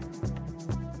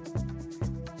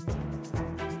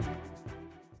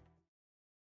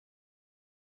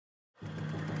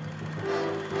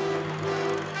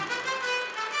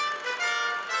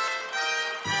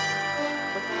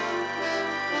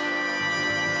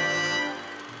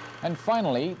 And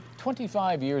finally,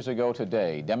 25 years ago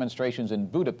today, demonstrations in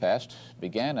Budapest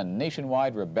began a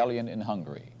nationwide rebellion in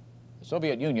Hungary. The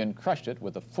Soviet Union crushed it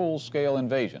with a full-scale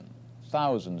invasion.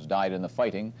 Thousands died in the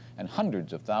fighting, and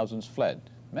hundreds of thousands fled,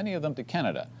 many of them to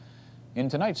Canada. In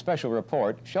tonight's special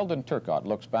report, Sheldon Turcott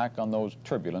looks back on those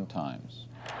turbulent times.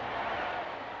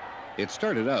 It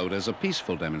started out as a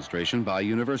peaceful demonstration by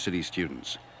university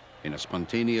students. In a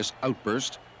spontaneous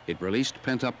outburst, it released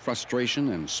pent-up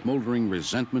frustration and smoldering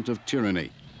resentment of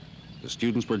tyranny. The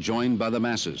students were joined by the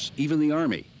masses, even the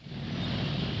army.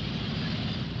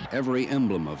 Every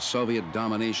emblem of Soviet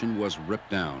domination was ripped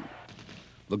down.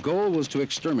 The goal was to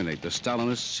exterminate the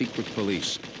Stalinist secret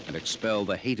police and expel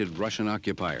the hated Russian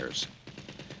occupiers.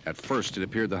 At first, it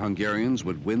appeared the Hungarians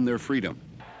would win their freedom,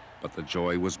 but the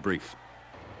joy was brief.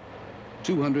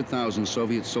 200,000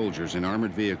 Soviet soldiers in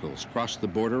armored vehicles crossed the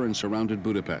border and surrounded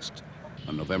Budapest.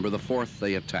 On November the 4th,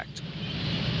 they attacked.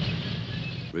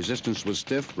 Resistance was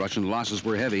stiff, Russian losses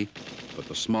were heavy, but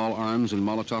the small arms and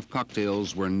Molotov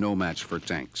cocktails were no match for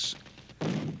tanks.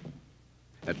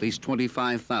 At least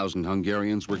 25,000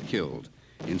 Hungarians were killed.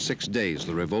 In 6 days,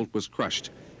 the revolt was crushed,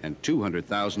 and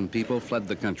 200,000 people fled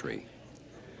the country.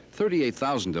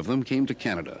 38,000 of them came to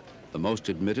Canada, the most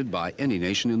admitted by any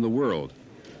nation in the world.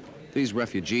 These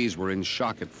refugees were in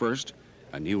shock at first.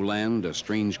 A new land, a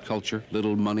strange culture,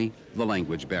 little money, the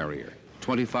language barrier.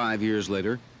 25 years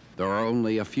later, there are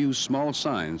only a few small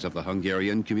signs of the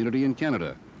Hungarian community in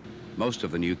Canada. Most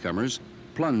of the newcomers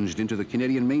plunged into the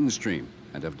Canadian mainstream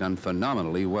and have done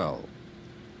phenomenally well.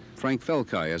 Frank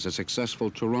Felkai is a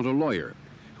successful Toronto lawyer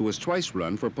who has twice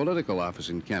run for political office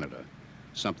in Canada,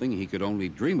 something he could only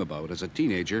dream about as a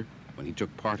teenager when he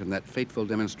took part in that fateful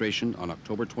demonstration on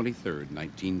October 23rd,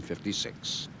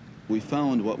 1956. We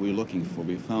found what we were looking for.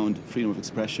 We found freedom of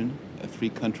expression, a free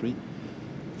country,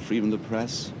 freedom of the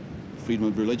press, freedom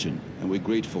of religion, and we're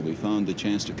grateful we found the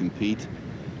chance to compete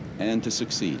and to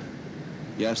succeed.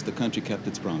 Yes, the country kept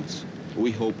its promise.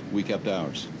 We hope we kept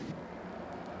ours.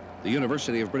 The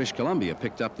University of British Columbia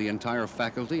picked up the entire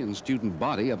faculty and student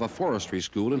body of a forestry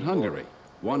school in Hungary,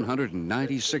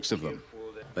 196 of them.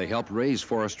 They helped raise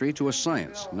forestry to a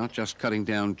science, not just cutting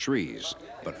down trees,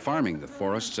 but farming the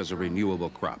forests as a renewable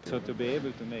crop. So to be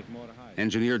able to make more high.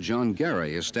 Engineer John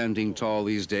Garay is standing tall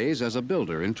these days as a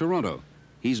builder in Toronto.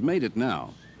 He's made it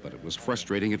now, but it was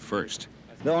frustrating at first.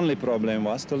 The only problem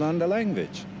was to learn the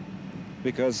language,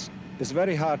 because it's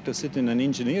very hard to sit in an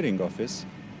engineering office,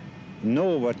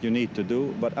 know what you need to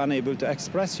do, but unable to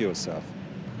express yourself.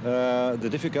 The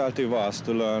difficulty was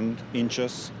to learn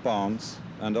inches, pounds,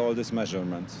 and all these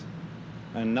measurements.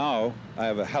 And now I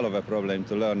have a hell of a problem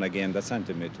to learn again the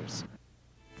centimeters.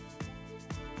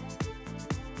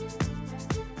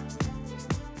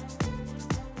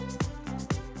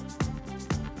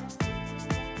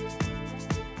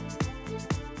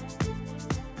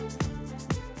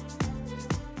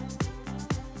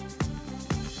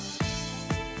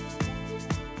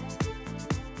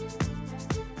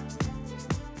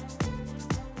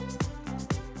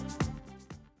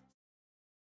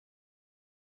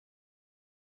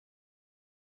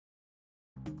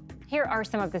 Here are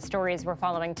some of the stories we're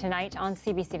following tonight on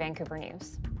CBC Vancouver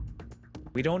News.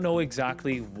 We don't know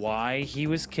exactly why he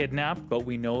was kidnapped, but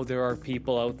we know there are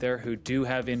people out there who do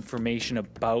have information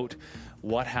about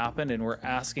what happened, and we're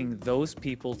asking those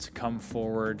people to come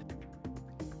forward.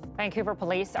 Vancouver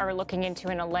police are looking into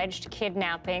an alleged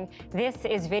kidnapping. This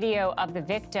is video of the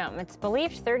victim. It's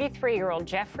believed 33-year-old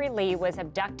Jeffrey Lee was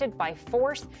abducted by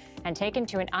force and taken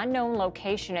to an unknown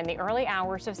location in the early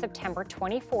hours of September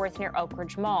 24th near Oak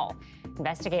Ridge Mall.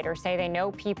 Investigators say they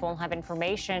know people have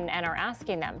information and are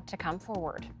asking them to come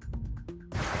forward.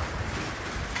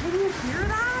 Can you hear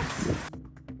that?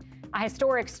 A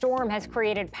historic storm has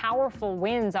created powerful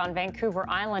winds on Vancouver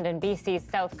Island and BC's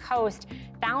south coast.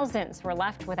 Thousands were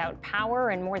left without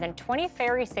power and more than 20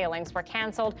 ferry sailings were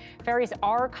canceled. Ferries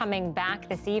are coming back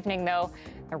this evening, though.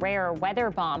 The rare weather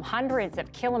bomb hundreds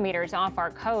of kilometers off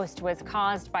our coast was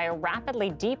caused by a rapidly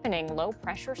deepening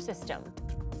low-pressure system.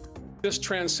 This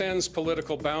transcends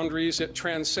political boundaries. It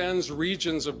transcends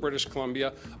regions of British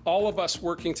Columbia, all of us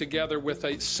working together with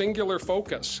a singular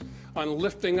focus on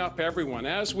lifting up everyone.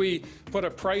 As we put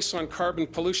a price on carbon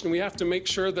pollution, we have to make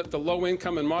sure that the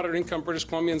low-income and moderate-income British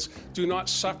Columbians do not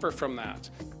suffer from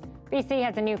that. BC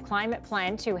has a new climate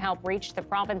plan to help reach the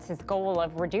province's goal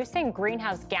of reducing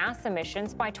greenhouse gas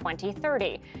emissions by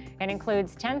 2030. It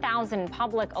includes 10,000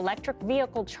 public electric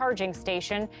vehicle charging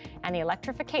stations and the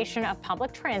electrification of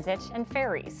public transit and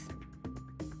ferries.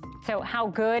 So how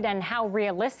good and how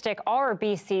realistic are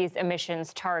BC's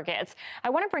emissions targets? I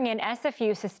want to bring in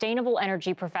SFU Sustainable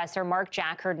Energy Professor Mark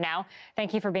Jackard now.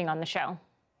 Thank you for being on the show.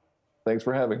 Thanks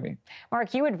for having me.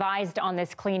 Mark, you advised on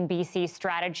this Clean BC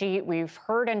strategy. We've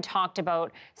heard and talked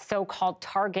about so-called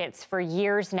targets for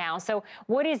years now. So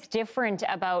what is different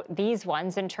about these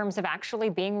ones in terms of actually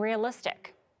being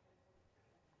realistic?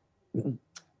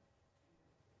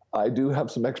 I do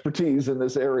have some expertise in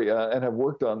this area and have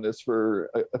worked on this for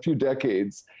a few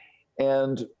decades.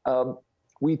 And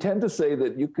we tend to say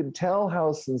that you can tell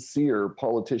how sincere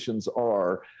politicians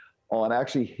are on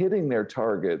actually hitting their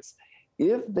targets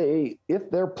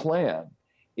if their plan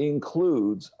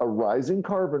includes a rising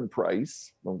carbon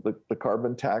price, the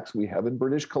carbon tax we have in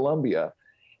British Columbia,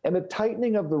 and a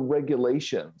tightening of the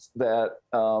regulations that,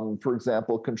 for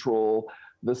example, control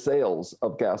the sales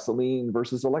of gasoline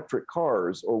versus electric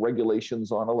cars, or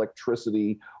regulations on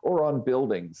electricity or on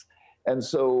buildings. And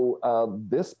so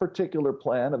this particular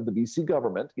plan of the BC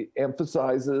government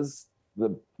emphasizes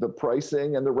the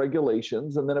pricing and the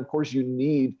regulations. And then, of course, you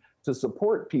need to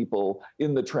support people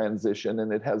in the transition,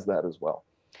 and it has that as well.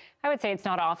 I would say it's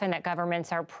not often that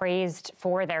governments are praised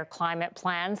for their climate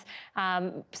plans.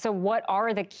 So what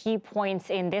are the key points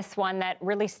in this one that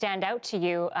really stand out to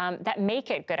you that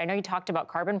make it good? I know you talked about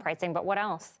carbon pricing, but what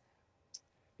else?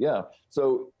 Yeah,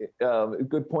 so a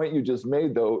good point you just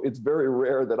made, though. It's very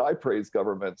rare that I praise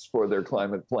governments for their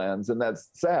climate plans, and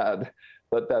that's sad,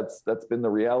 but that's been the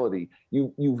reality.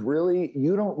 You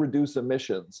don't reduce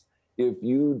emissions if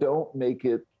you don't make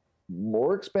it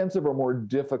more expensive or more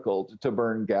difficult to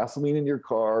burn gasoline in your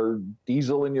car,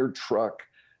 diesel in your truck,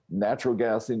 natural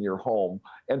gas in your home,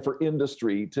 and for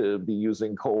industry to be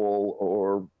using coal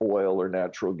or oil or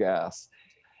natural gas.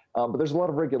 But there's a lot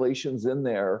of regulations in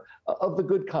there of the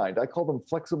good kind. I call them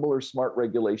flexible or smart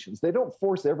regulations. They don't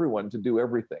force everyone to do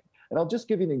everything. And I'll just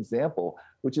give you an example,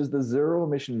 which is the zero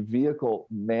emission vehicle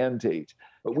mandate.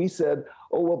 But we said,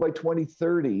 oh, well, by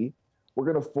 2030, we're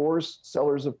going to force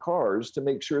sellers of cars to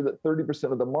make sure that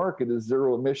 30% of the market is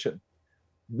zero emission.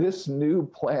 This new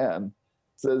plan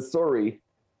says, sorry,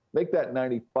 make that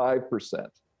 95%.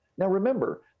 Now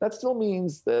remember, that still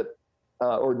means that,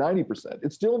 or 90%,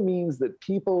 it still means that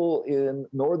people in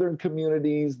northern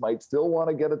communities might still want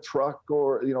to get a truck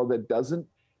or, that doesn't,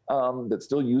 that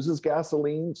still uses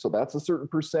gasoline. So that's a certain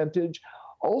percentage.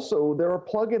 Also, there are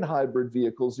plug-in hybrid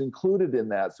vehicles included in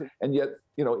that. And yet,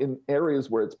 in areas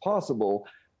where it's possible,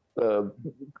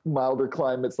 milder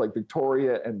climates like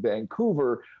Victoria and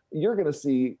Vancouver, you're going to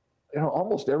see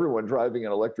almost everyone driving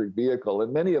an electric vehicle,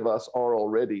 and many of us are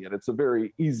already, and it's a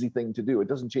very easy thing to do. It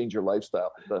doesn't change your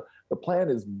lifestyle. The plan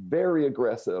is very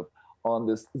aggressive on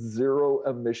this zero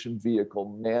emission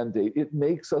vehicle mandate. It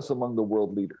makes us among the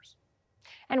world leaders.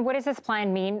 And what does this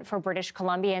plan mean for British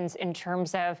Columbians in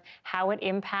terms of how it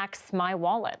impacts my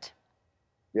wallet?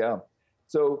 Yeah.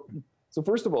 So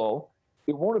first of all,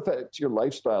 it won't affect your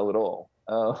lifestyle at all.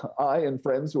 I and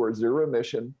friends who are zero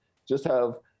emission just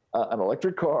have an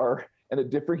electric car and a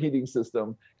different heating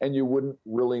system, and you wouldn't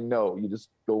really know. You just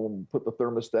go and put the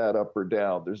thermostat up or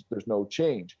down. There's no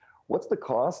change. What's the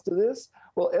cost of this?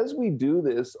 Well, as we do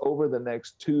this over the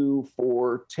next 2,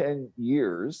 4, 10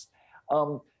 years,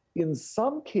 in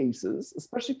some cases,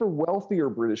 especially for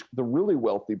the really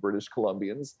wealthy British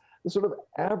Columbians, the sort of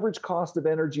average cost of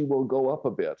energy will go up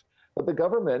a bit. But the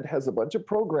government has a bunch of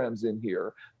programs in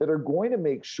here that are going to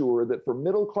make sure that for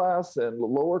middle class and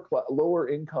lower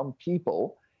income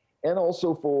people, and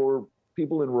also for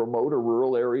people in remote or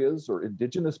rural areas or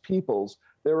Indigenous peoples,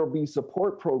 there will be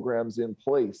support programs in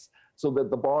place so that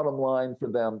the bottom line for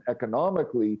them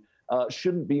economically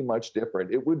shouldn't be much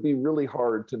different. It would be really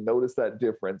hard to notice that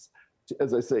difference,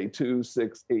 as I say, 2,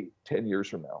 6, 8, 10 years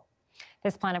from now.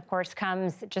 This plan, of course,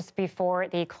 comes just before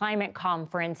the climate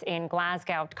conference in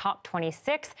Glasgow,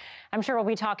 COP26. I'm sure we'll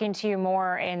be talking to you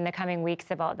more in the coming weeks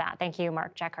about that. Thank you,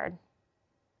 Mark Jeckard.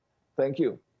 Thank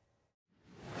you.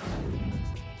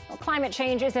 Well, climate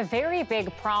change is a very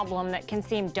big problem that can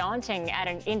seem daunting at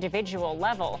an individual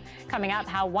level. Coming up,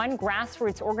 how one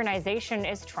grassroots organization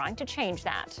is trying to change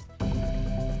that.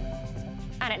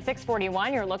 And at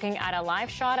 6:41, you're looking at a live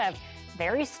shot of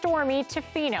very stormy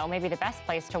Tofino, maybe the best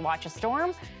place to watch a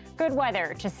storm. Good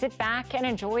weather to sit back and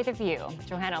enjoy the view.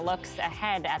 Johanna looks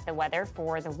ahead at the weather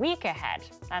for the week ahead.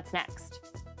 That's next.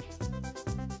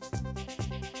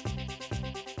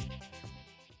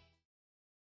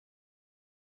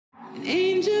 An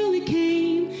angel he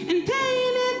came and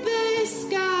painted the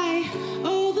sky.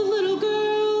 All the little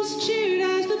girls cheered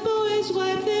as the boys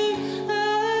wiped their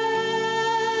eyes.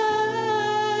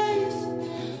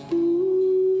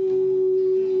 Ooh,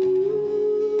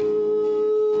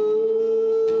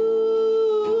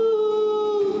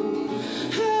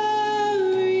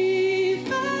 hurry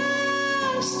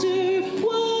faster,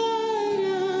 what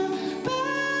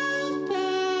about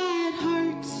that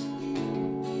heart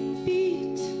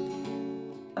beat?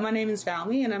 My name is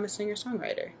Valmy, and I'm a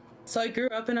singer-songwriter. So I grew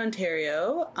up in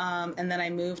Ontario, and then I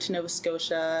moved to Nova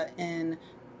Scotia in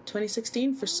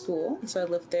 2016 for school. So I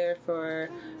lived there for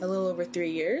a little over 3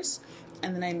 years,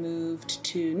 and then I moved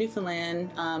to Newfoundland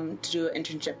to do an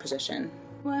internship position.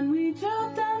 When we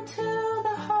drove down to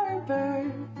the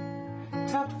harbor,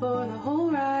 talked for the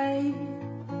whole ride.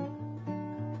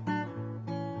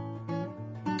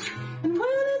 And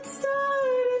when it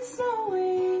started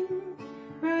snowing,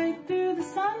 right through the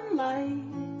sunlight.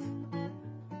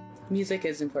 Music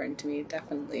is important to me,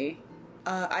 definitely.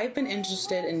 I've been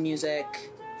interested in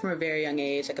music from a very young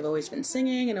age. Like, I've always been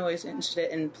singing and always interested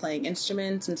in playing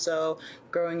instruments. And so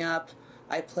growing up,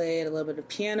 I played a little bit of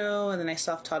piano, and then I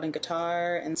self-taught on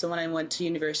guitar. And so when I went to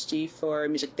university for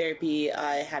music therapy,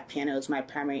 I had piano as my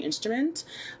primary instrument.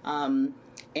 And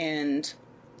in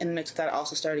the mix with that, I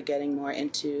also started getting more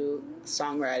into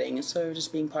songwriting and sort of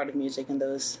just being part of music in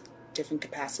those different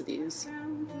capacities.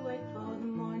 Wait for the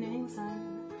morning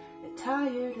sun, a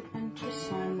tired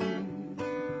adventuresome.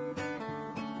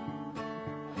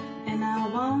 And I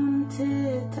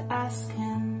wanted to ask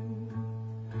him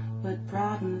what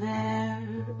brought him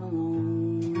there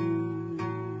alone.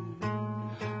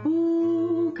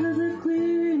 Ooh, 'cause it's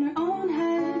clear in your own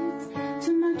heads,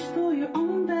 too much for your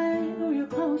own bed or your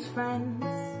close friends.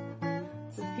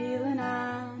 It's a feeling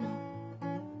I know.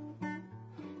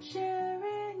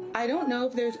 I don't know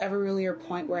if there's ever really a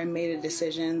point where I made a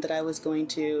decision that I was going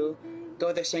to go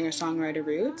with their singer-songwriter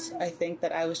roots. I think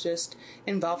that I was just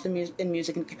involved in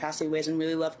music in capacity ways and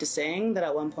really loved to sing, that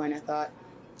at one point I thought,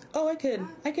 oh, I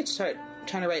could start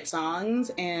trying to write songs,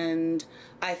 and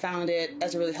I found it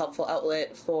as a really helpful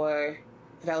outlet for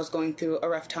if I was going through a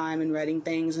rough time and writing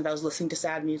things, and if I was listening to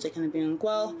sad music and being like,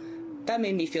 well, that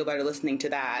made me feel better listening to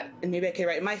that, and maybe I could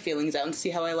write my feelings out and see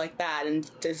how I like that.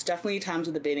 And there's definitely times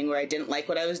with the dating where I didn't like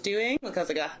what I was doing. Like, I was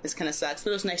like, this kind of sucks,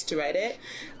 but it was nice to write it.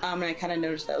 And I kind of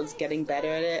noticed that I was getting better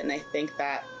at it, and I think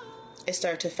that it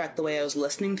started to affect the way I was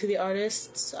listening to the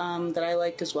artists that I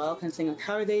liked as well, kind of saying, like,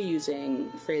 how are they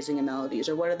using phrasing and melodies,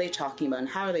 or what are they talking about, and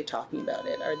how are they talking about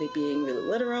it? Are they being really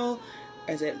literal?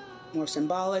 Is it more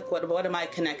symbolic? What am I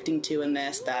connecting to in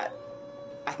this that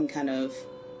I can kind of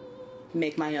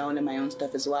make my own and my own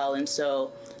stuff as well? And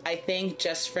so I think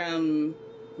just from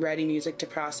writing music to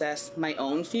process my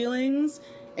own feelings,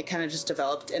 it kind of just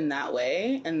developed in that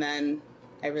way. And then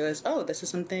I realized, oh, this is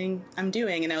something I'm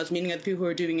doing. And I was meeting other people who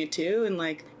were doing it too and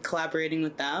like collaborating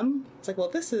with them. It's like, well,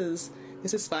 this is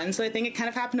fun. So I think it kind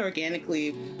of happened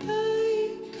organically.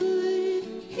 I could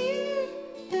hear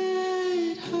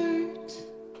that heart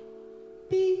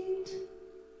beat.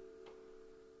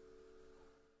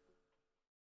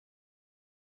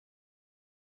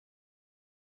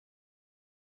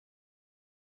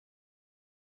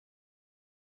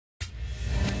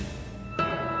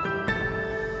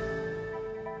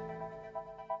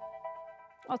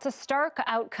 Well, it's a stark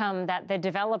outcome that the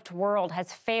developed world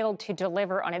has failed to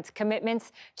deliver on its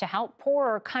commitments to help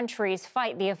poorer countries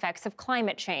fight the effects of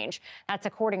climate change. That's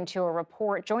according to a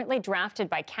report jointly drafted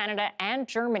by Canada and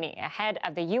Germany ahead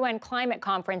of the UN climate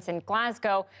conference in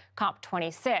Glasgow,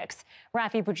 COP26.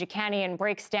 Rafi Boudjikanian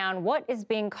breaks down what is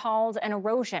being called an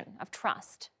erosion of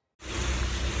trust.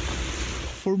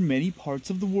 For many parts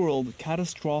of the world,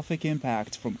 catastrophic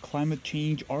impacts from climate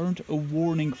change aren't a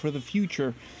warning for the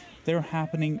future. They're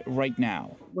happening right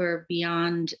now. We're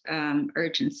beyond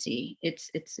urgency.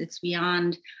 It's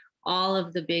beyond all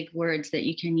of the big words that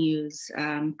you can use,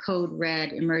 code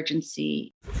red,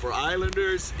 emergency. For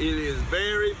islanders, it is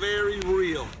very, very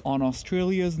real. On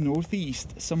Australia's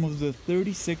northeast, some of the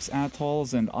 36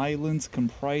 atolls and islands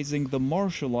comprising the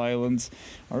Marshall Islands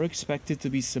are expected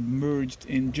to be submerged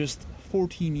in just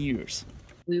 14 years.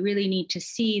 We really need to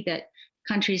see that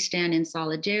countries stand in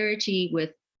solidarity with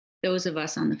those of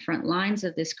us on the front lines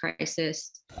of this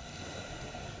crisis.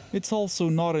 It's also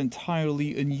not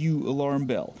entirely a new alarm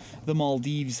bell. The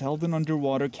Maldives held an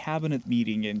underwater cabinet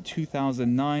meeting in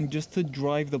 2009 just to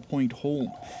drive the point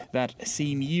home. That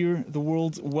same year, the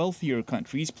world's wealthier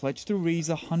countries pledged to raise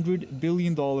 $100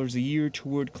 billion a year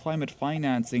toward climate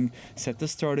financing, set to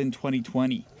start in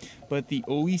 2020. But the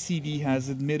OECD has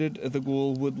admitted the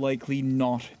goal would likely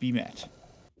not be met.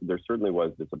 There certainly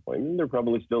was disappointment. There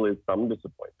probably still is some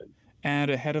disappointment. And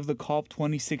ahead of the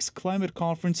COP26 climate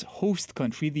conference, host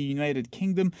country, the United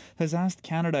Kingdom, has asked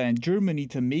Canada and Germany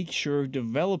to make sure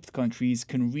developed countries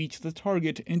can reach the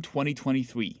target in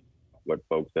 2023. What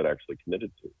folks had actually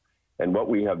committed to. And what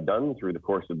we have done through the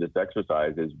course of this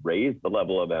exercise is raise the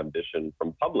level of ambition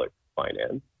from public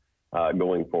finance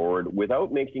going forward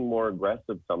without making more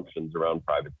aggressive assumptions around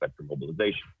private sector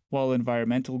mobilization. While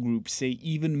environmental groups say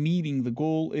even meeting the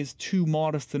goal is too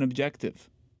modest an objective.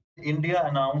 India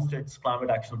announced its Climate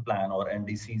Action Plan, or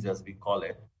NDCs as we call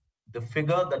it. The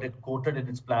figure that it quoted in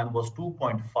its plan was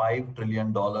 $2.5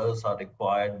 trillion are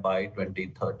required by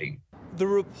 2030. The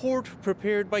report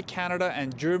prepared by Canada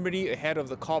and Germany ahead of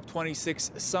the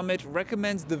COP26 summit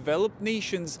recommends developed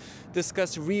nations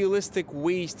discuss realistic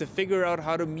ways to figure out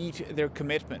how to meet their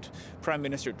commitment. Prime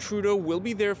Minister Trudeau will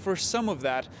be there for some of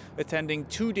that, attending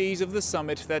 2 days of the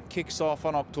summit that kicks off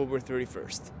on October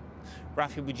 31st.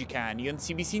 Rafi Boudjikanian,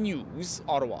 CBC News,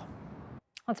 Ottawa.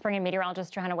 Let's bring in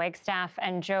meteorologist Johanna Wagstaffe.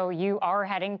 And Joe, you are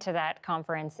heading to that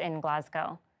conference in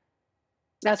Glasgow.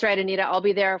 That's right, Anita. I'll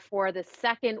be there for the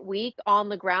second week on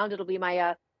the ground. It'll be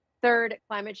my third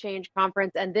climate change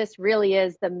conference, and this really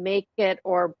is the make it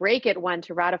or break it one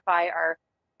to ratify our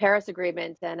Paris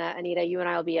Agreement. And Anita, you and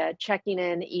I will be checking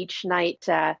in each night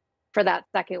for that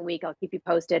second week. I'll keep you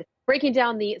posted. Breaking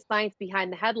down the science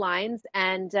behind the headlines,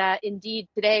 and indeed,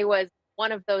 today was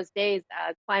one of those days,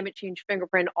 climate change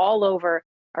fingerprint all over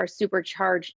our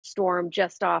supercharged storm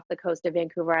just off the coast of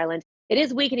Vancouver Island. It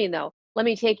is weakening, though. Let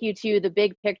me take you to the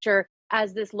big picture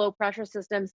as this low pressure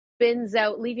system spins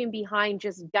out, leaving behind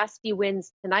just gusty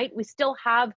winds tonight. We still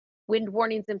have wind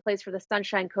warnings in place for the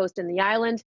Sunshine Coast and the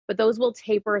island, but those will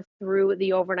taper through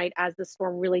the overnight as the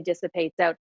storm really dissipates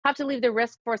out. Have to leave the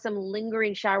risk for some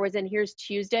lingering showers in. Here's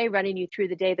Tuesday, running you through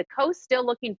the day. The coast still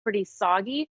looking pretty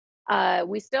soggy.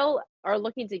 We still are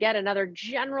looking to get another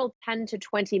general 10 to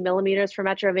 20 millimeters for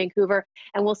Metro Vancouver,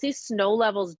 and we'll see snow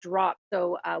levels drop.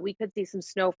 So we could see some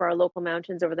snow for our local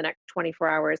mountains over the next 24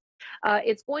 hours.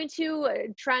 It's going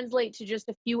to translate to just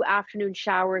a few afternoon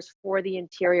showers for the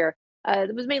interior.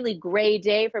 It was mainly gray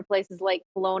day for places like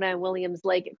Kelowna and Williams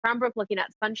Lake. Cranbrook looking at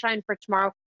sunshine for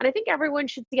tomorrow. And I think everyone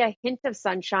should see a hint of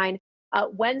sunshine.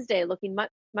 Wednesday looking much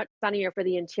sunnier for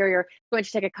the interior. It's going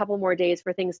to take a couple more days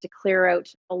for things to clear out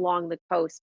along the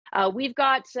coast. We've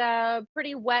got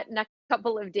pretty wet next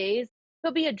couple of days.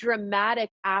 There'll be a dramatic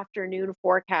afternoon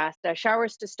forecast.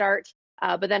 Showers to start,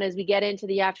 but then as we get into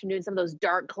the afternoon, some of those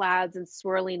dark clouds and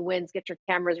swirling winds, get your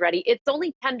cameras ready. It's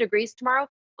only 10 degrees tomorrow.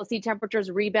 We'll see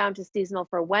temperatures rebound to seasonal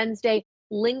for Wednesday.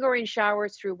 Lingering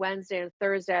showers through Wednesday and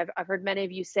Thursday. I've heard many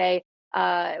of you say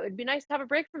it would be nice to have a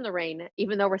break from the rain,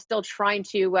 even though we're still trying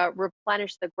to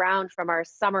replenish the ground from our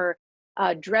summer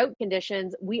drought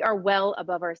conditions. We are well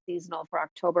above our seasonal for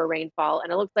October rainfall,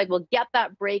 and it looks like we'll get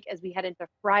that break as we head into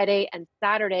Friday and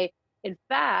Saturday. In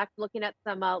fact, looking at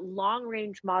some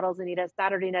long-range models, Anita,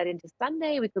 Saturday night into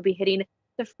Sunday, we could be hitting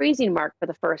the freezing mark for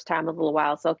the first time in a little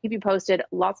while. So I'll keep you posted.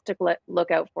 Lots to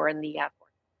look out for in the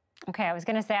Okay, I was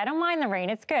going to say, I don't mind the rain.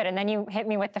 It's good. And then you hit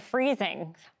me with the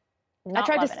freezing. I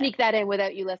tried to sneak that in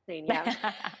without you listening. Yeah.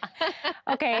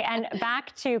 Okay, and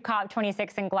back to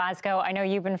COP26 in Glasgow. I know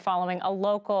you've been following a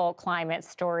local climate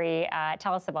story.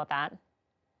 Tell us about that.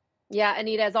 Yeah,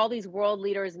 Anita, as all these world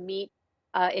leaders meet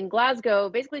in Glasgow,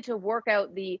 basically to work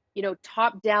out the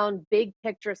top-down, big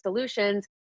picture solutions,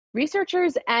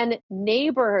 researchers and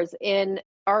neighbors in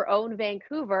our own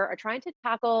Vancouver are trying to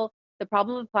tackle the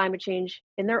problem of climate change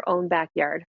in their own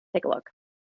backyard. Take a look.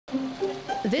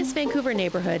 This Vancouver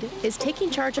neighborhood is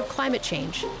taking charge of climate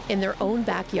change in their own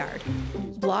backyard,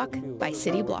 block by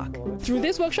city block. Through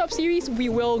this workshop series, we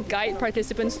will guide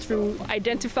participants through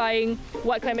identifying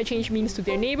what climate change means to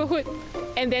their neighborhood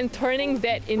and then turning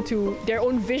that into their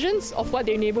own visions of what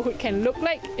their neighborhood can look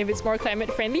like if it's more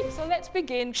climate friendly. So let's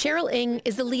begin. Cheryl Ng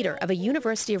is the leader of a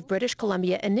University of British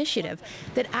Columbia initiative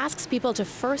that asks people to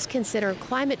first consider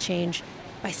climate change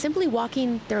by simply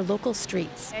walking their local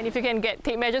streets. And if you can get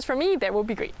tape measures from me, that will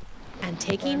be great. And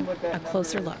taking a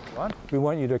closer look. We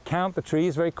want you to count the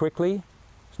trees very quickly.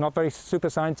 It's not very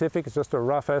super scientific, it's just a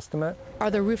rough estimate.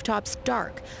 Are the rooftops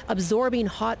dark, absorbing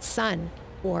hot sun?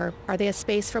 Or are they a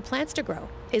space for plants to grow?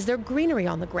 Is there greenery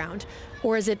on the ground?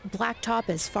 Or is it blacktop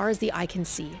as far as the eye can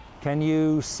see? Can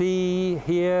you see,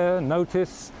 hear,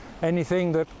 notice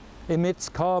anything that emits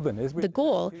carbon? The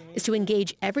goal is to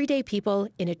engage everyday people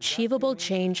in achievable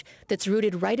change that's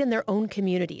rooted right in their own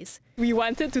communities. We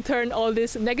wanted to turn all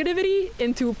this negativity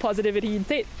into positivity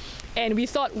instead. And we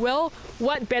thought, well,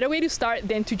 what better way to start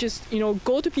than to just,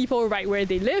 go to people right where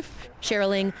they live.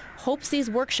 Cheryl Ng hopes these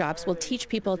workshops will teach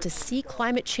people to see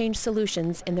climate change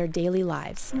solutions in their daily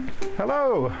lives.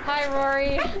 Hello. Hi,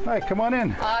 Rory. Hi, come on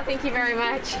in. Thank you very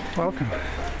much. Welcome.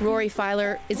 Rory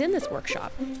Filer is in this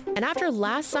workshop. And after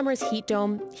last summer's heat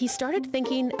dome, he started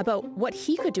thinking about what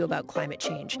he could do about climate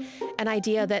change, an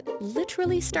idea that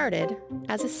literally started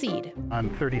as a seed. On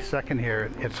 32nd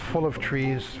here, it's full of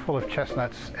trees, full of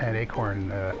chestnuts and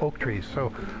acorn oak trees.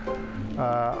 So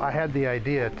I had the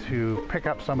idea to pick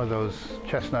up some of those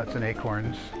chestnuts and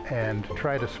acorns and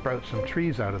try to sprout some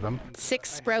trees out of them. 6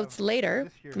 sprouts later,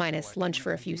 minus lunch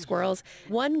for a few squirrels,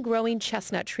 1 growing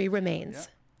chestnut tree remains.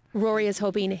 Rory is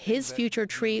hoping his future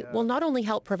tree will not only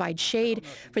help provide shade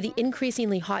for the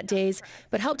increasingly hot days,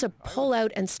 but help to pull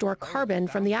out and store carbon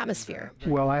from the atmosphere.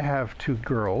 Well, I have 2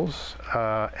 girls,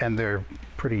 and they're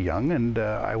pretty young, and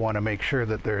I want to make sure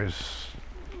that there's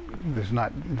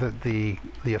not the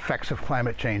effects of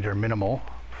climate change are minimal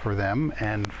for them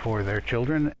and for their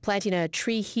children. Planting a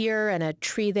tree here and a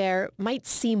tree there might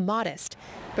seem modest,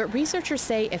 but researchers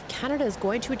say if Canada is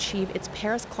going to achieve its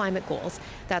Paris climate goals,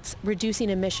 that's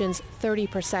reducing emissions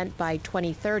 30% by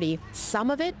 2030, some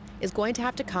of it is going to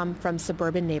have to come from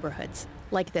suburban neighborhoods,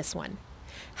 like this one.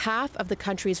 Half of the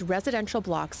country's residential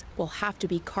blocks will have to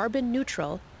be carbon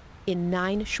neutral in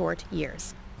 9 short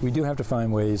years. We do have to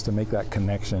find ways to make that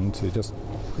connection to just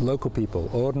local people,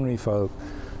 ordinary folk,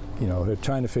 who are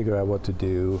trying to figure out what to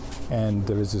do, and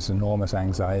there is this enormous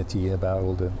anxiety about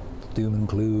all the doom and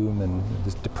gloom, and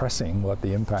it's depressing what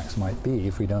the impacts might be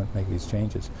if we don't make these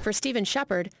changes. For Stephen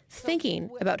Shepard,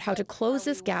 thinking about how to close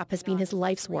this gap has been his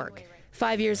life's work.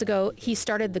 5 years ago, he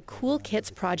started the Cool Kits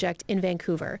project in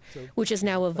Vancouver, which has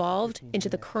now evolved into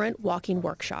the current walking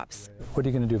workshops. What are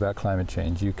you going to do about climate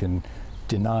change? You can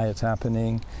deny it's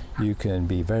happening, you can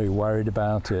be very worried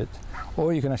about it,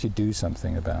 or you can actually do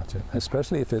something about it,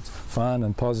 especially if it's fun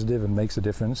and positive and makes a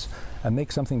difference, and make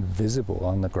something visible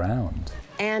on the ground.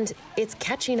 And it's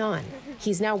catching on.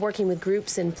 He's now working with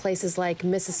groups in places like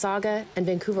Mississauga and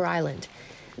Vancouver Island.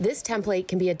 This template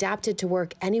can be adapted to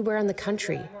work anywhere in the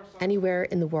country, anywhere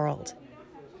in the world.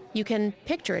 You can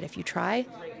picture it if you try.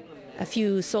 A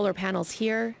few solar panels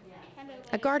here,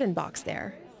 a garden box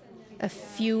there, a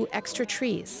few extra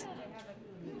trees.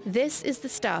 This is the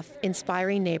stuff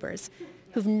inspiring neighbors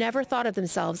who've never thought of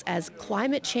themselves as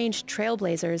climate change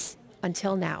trailblazers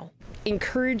until now.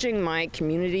 Encouraging my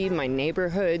community, my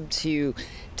neighborhood to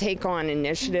take on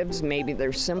initiatives. Maybe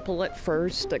they're simple at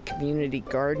first, a community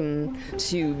garden,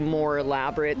 to more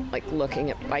elaborate, like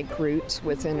looking at bike routes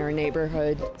within our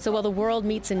neighborhood. So while the world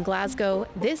meets in Glasgow,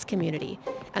 this community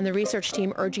and the research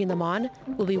team urging them on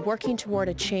will be working toward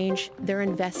a change they're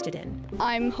invested in.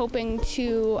 I'm hoping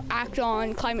to act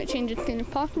on climate change as soon as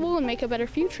possible and make a better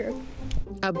future.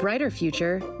 A brighter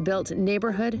future built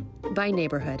neighborhood by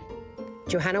neighborhood.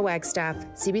 Johanna Wagstaffe,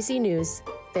 CBC News,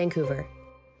 Vancouver.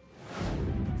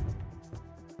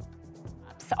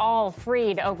 All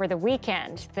freed over the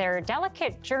weekend. Their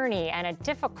delicate journey and a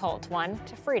difficult one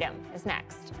to freedom is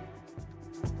next.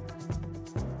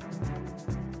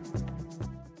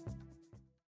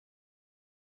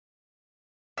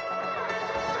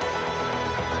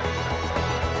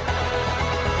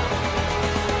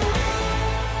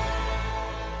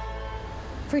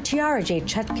 For Tiara Jade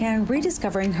Chutkan,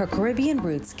 rediscovering her Caribbean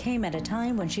roots came at a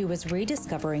time when she was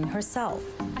rediscovering herself.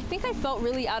 I think I felt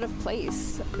really out of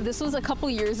place. This was a couple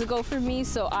years ago for me,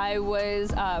 so I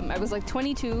was like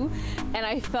 22, and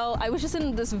I was just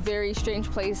in this very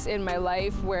strange place in my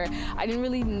life where I didn't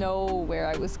really know where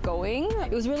I was going.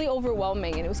 It was really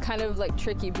overwhelming, and it was kind of like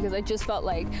tricky because I just felt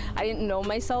like I didn't know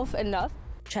myself enough.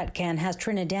 Chutkan has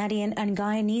Trinidadian and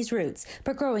Guyanese roots,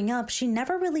 but growing up, she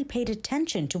never really paid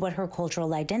attention to what her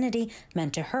cultural identity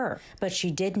meant to her. But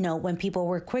she did note when people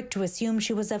were quick to assume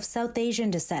she was of South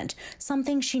Asian descent,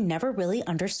 something she never really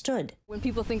understood. When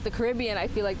people think the Caribbean, I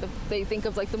feel like they think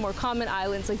of like the more common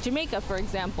islands, like Jamaica, for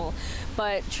example.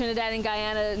 But Trinidad and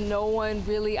Guyana, no one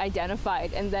really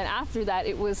identified. And then after that,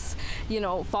 it was,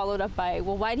 followed up by,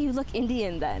 well, why do you look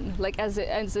Indian then? Like as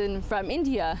in from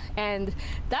India. And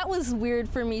that was weird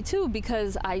for me too,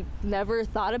 because I never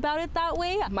thought about it that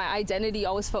way. My identity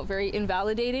always felt very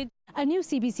invalidated. A new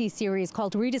CBC series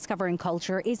called Rediscovering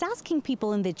Culture is asking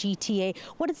people in the GTA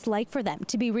what it's like for them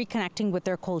to be reconnecting with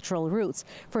their cultural roots.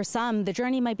 For some, the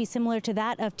journey might be similar to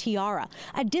that of Tiara,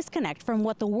 a disconnect from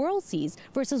what the world sees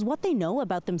versus what they know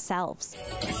about themselves.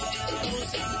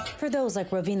 For those like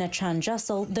Ravina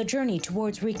Chanjassal, the journey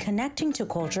towards reconnecting to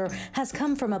culture has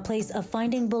come from a place of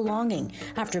finding belonging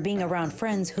after being around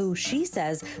friends who, she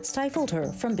says, stifled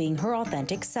her from being her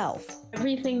authentic self.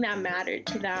 Everything that mattered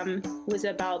to them was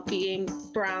about being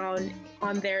brown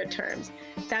on their terms.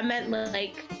 That meant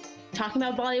like talking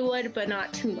about Bollywood, but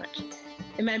not too much.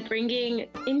 It meant bringing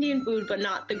Indian food, but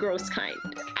not the gross kind.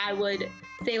 I would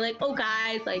say like, oh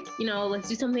guys, like, let's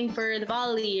do something for the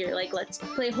Diwali, or like, let's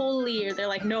play Holi, or they're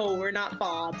like, no, we're not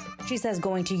fobs. She says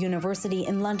going to university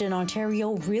in London,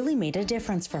 Ontario really made a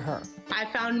difference for her. I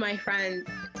found my friends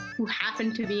who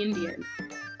happened to be Indian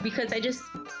because I just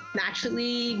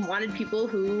naturally wanted people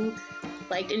who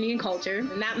liked Indian culture.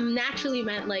 And that naturally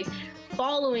meant like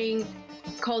following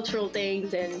cultural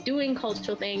things and doing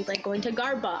cultural things, like going to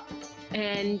Garba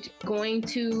and going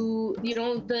to,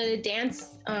 the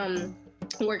dance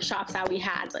workshops that we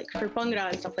had, like for Bhangra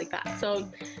and stuff like that. So,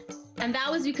 and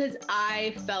that was because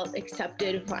I felt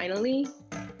accepted finally.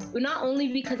 But not only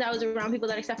because I was around people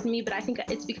that accepted me, but I think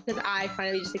it's because I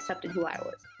finally just accepted who I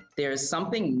was. There's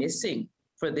something missing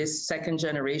for this second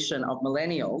generation of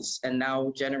millennials and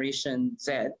now Generation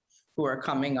Z who are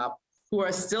coming up, who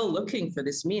are still looking for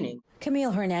this meaning.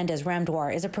 Camille Hernandez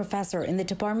Ramdwar is a professor in the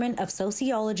Department of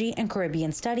Sociology and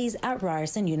Caribbean Studies at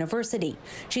Ryerson University.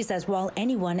 She says while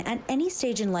anyone at any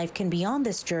stage in life can be on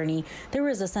this journey, there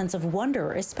is a sense of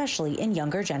wonder, especially in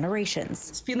younger generations.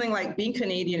 It's feeling like being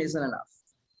Canadian isn't enough,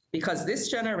 because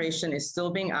this generation is still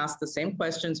being asked the same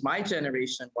questions my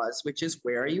generation was, which is,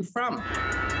 where are you from?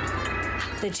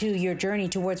 The 2-year journey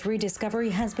towards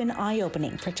rediscovery has been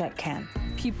eye-opening for Chutkan.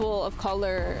 People of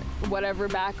color, whatever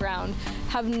background,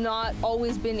 have not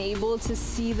always been able to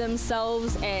see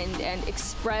themselves and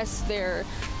express their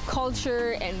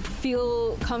culture and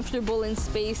feel comfortable in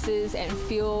spaces and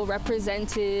feel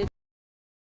represented.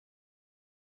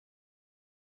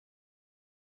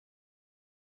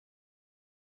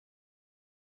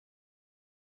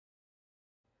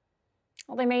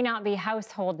 Well, they may not be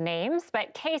household names,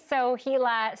 but queso,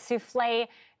 gila, soufflé,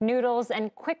 noodles,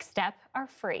 and Quick Step are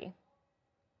free.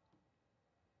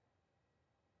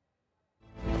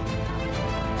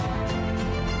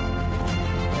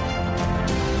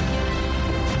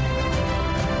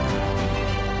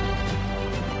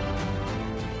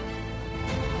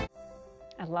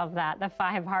 I love that. The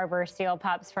 5 harbor seal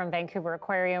pups from Vancouver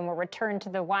Aquarium were returned to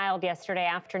the wild yesterday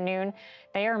afternoon.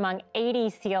 They are among 80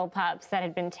 seal pups that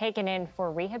had been taken in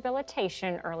for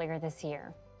rehabilitation earlier this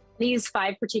year. These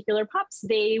 5 particular pups,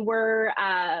 they were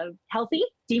healthy,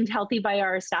 deemed healthy by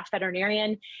our staff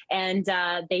veterinarian, and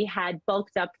they had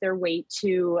bulked up their weight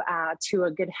to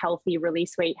a good healthy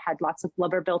release weight, had lots of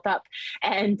blubber built up,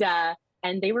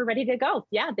 and they were ready to go.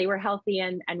 Yeah, they were healthy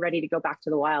and ready to go back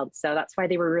to the wild. So that's why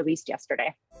they were released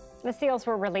yesterday. The seals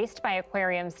were released by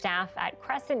aquarium staff at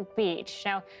Crescent Beach.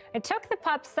 Now, it took the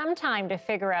pups some time to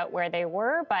figure out where they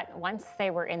were, but once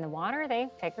they were in the water, they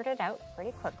figured it out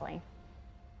pretty quickly.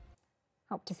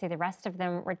 Hope to see the rest of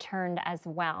them returned as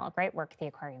well. Great work the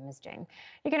aquarium is doing.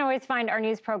 You can always find our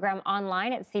news program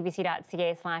online at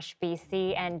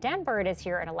cbc.ca/BC. And Dan Bird is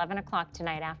here at 11 o'clock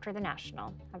tonight after the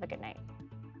National. Have a good night.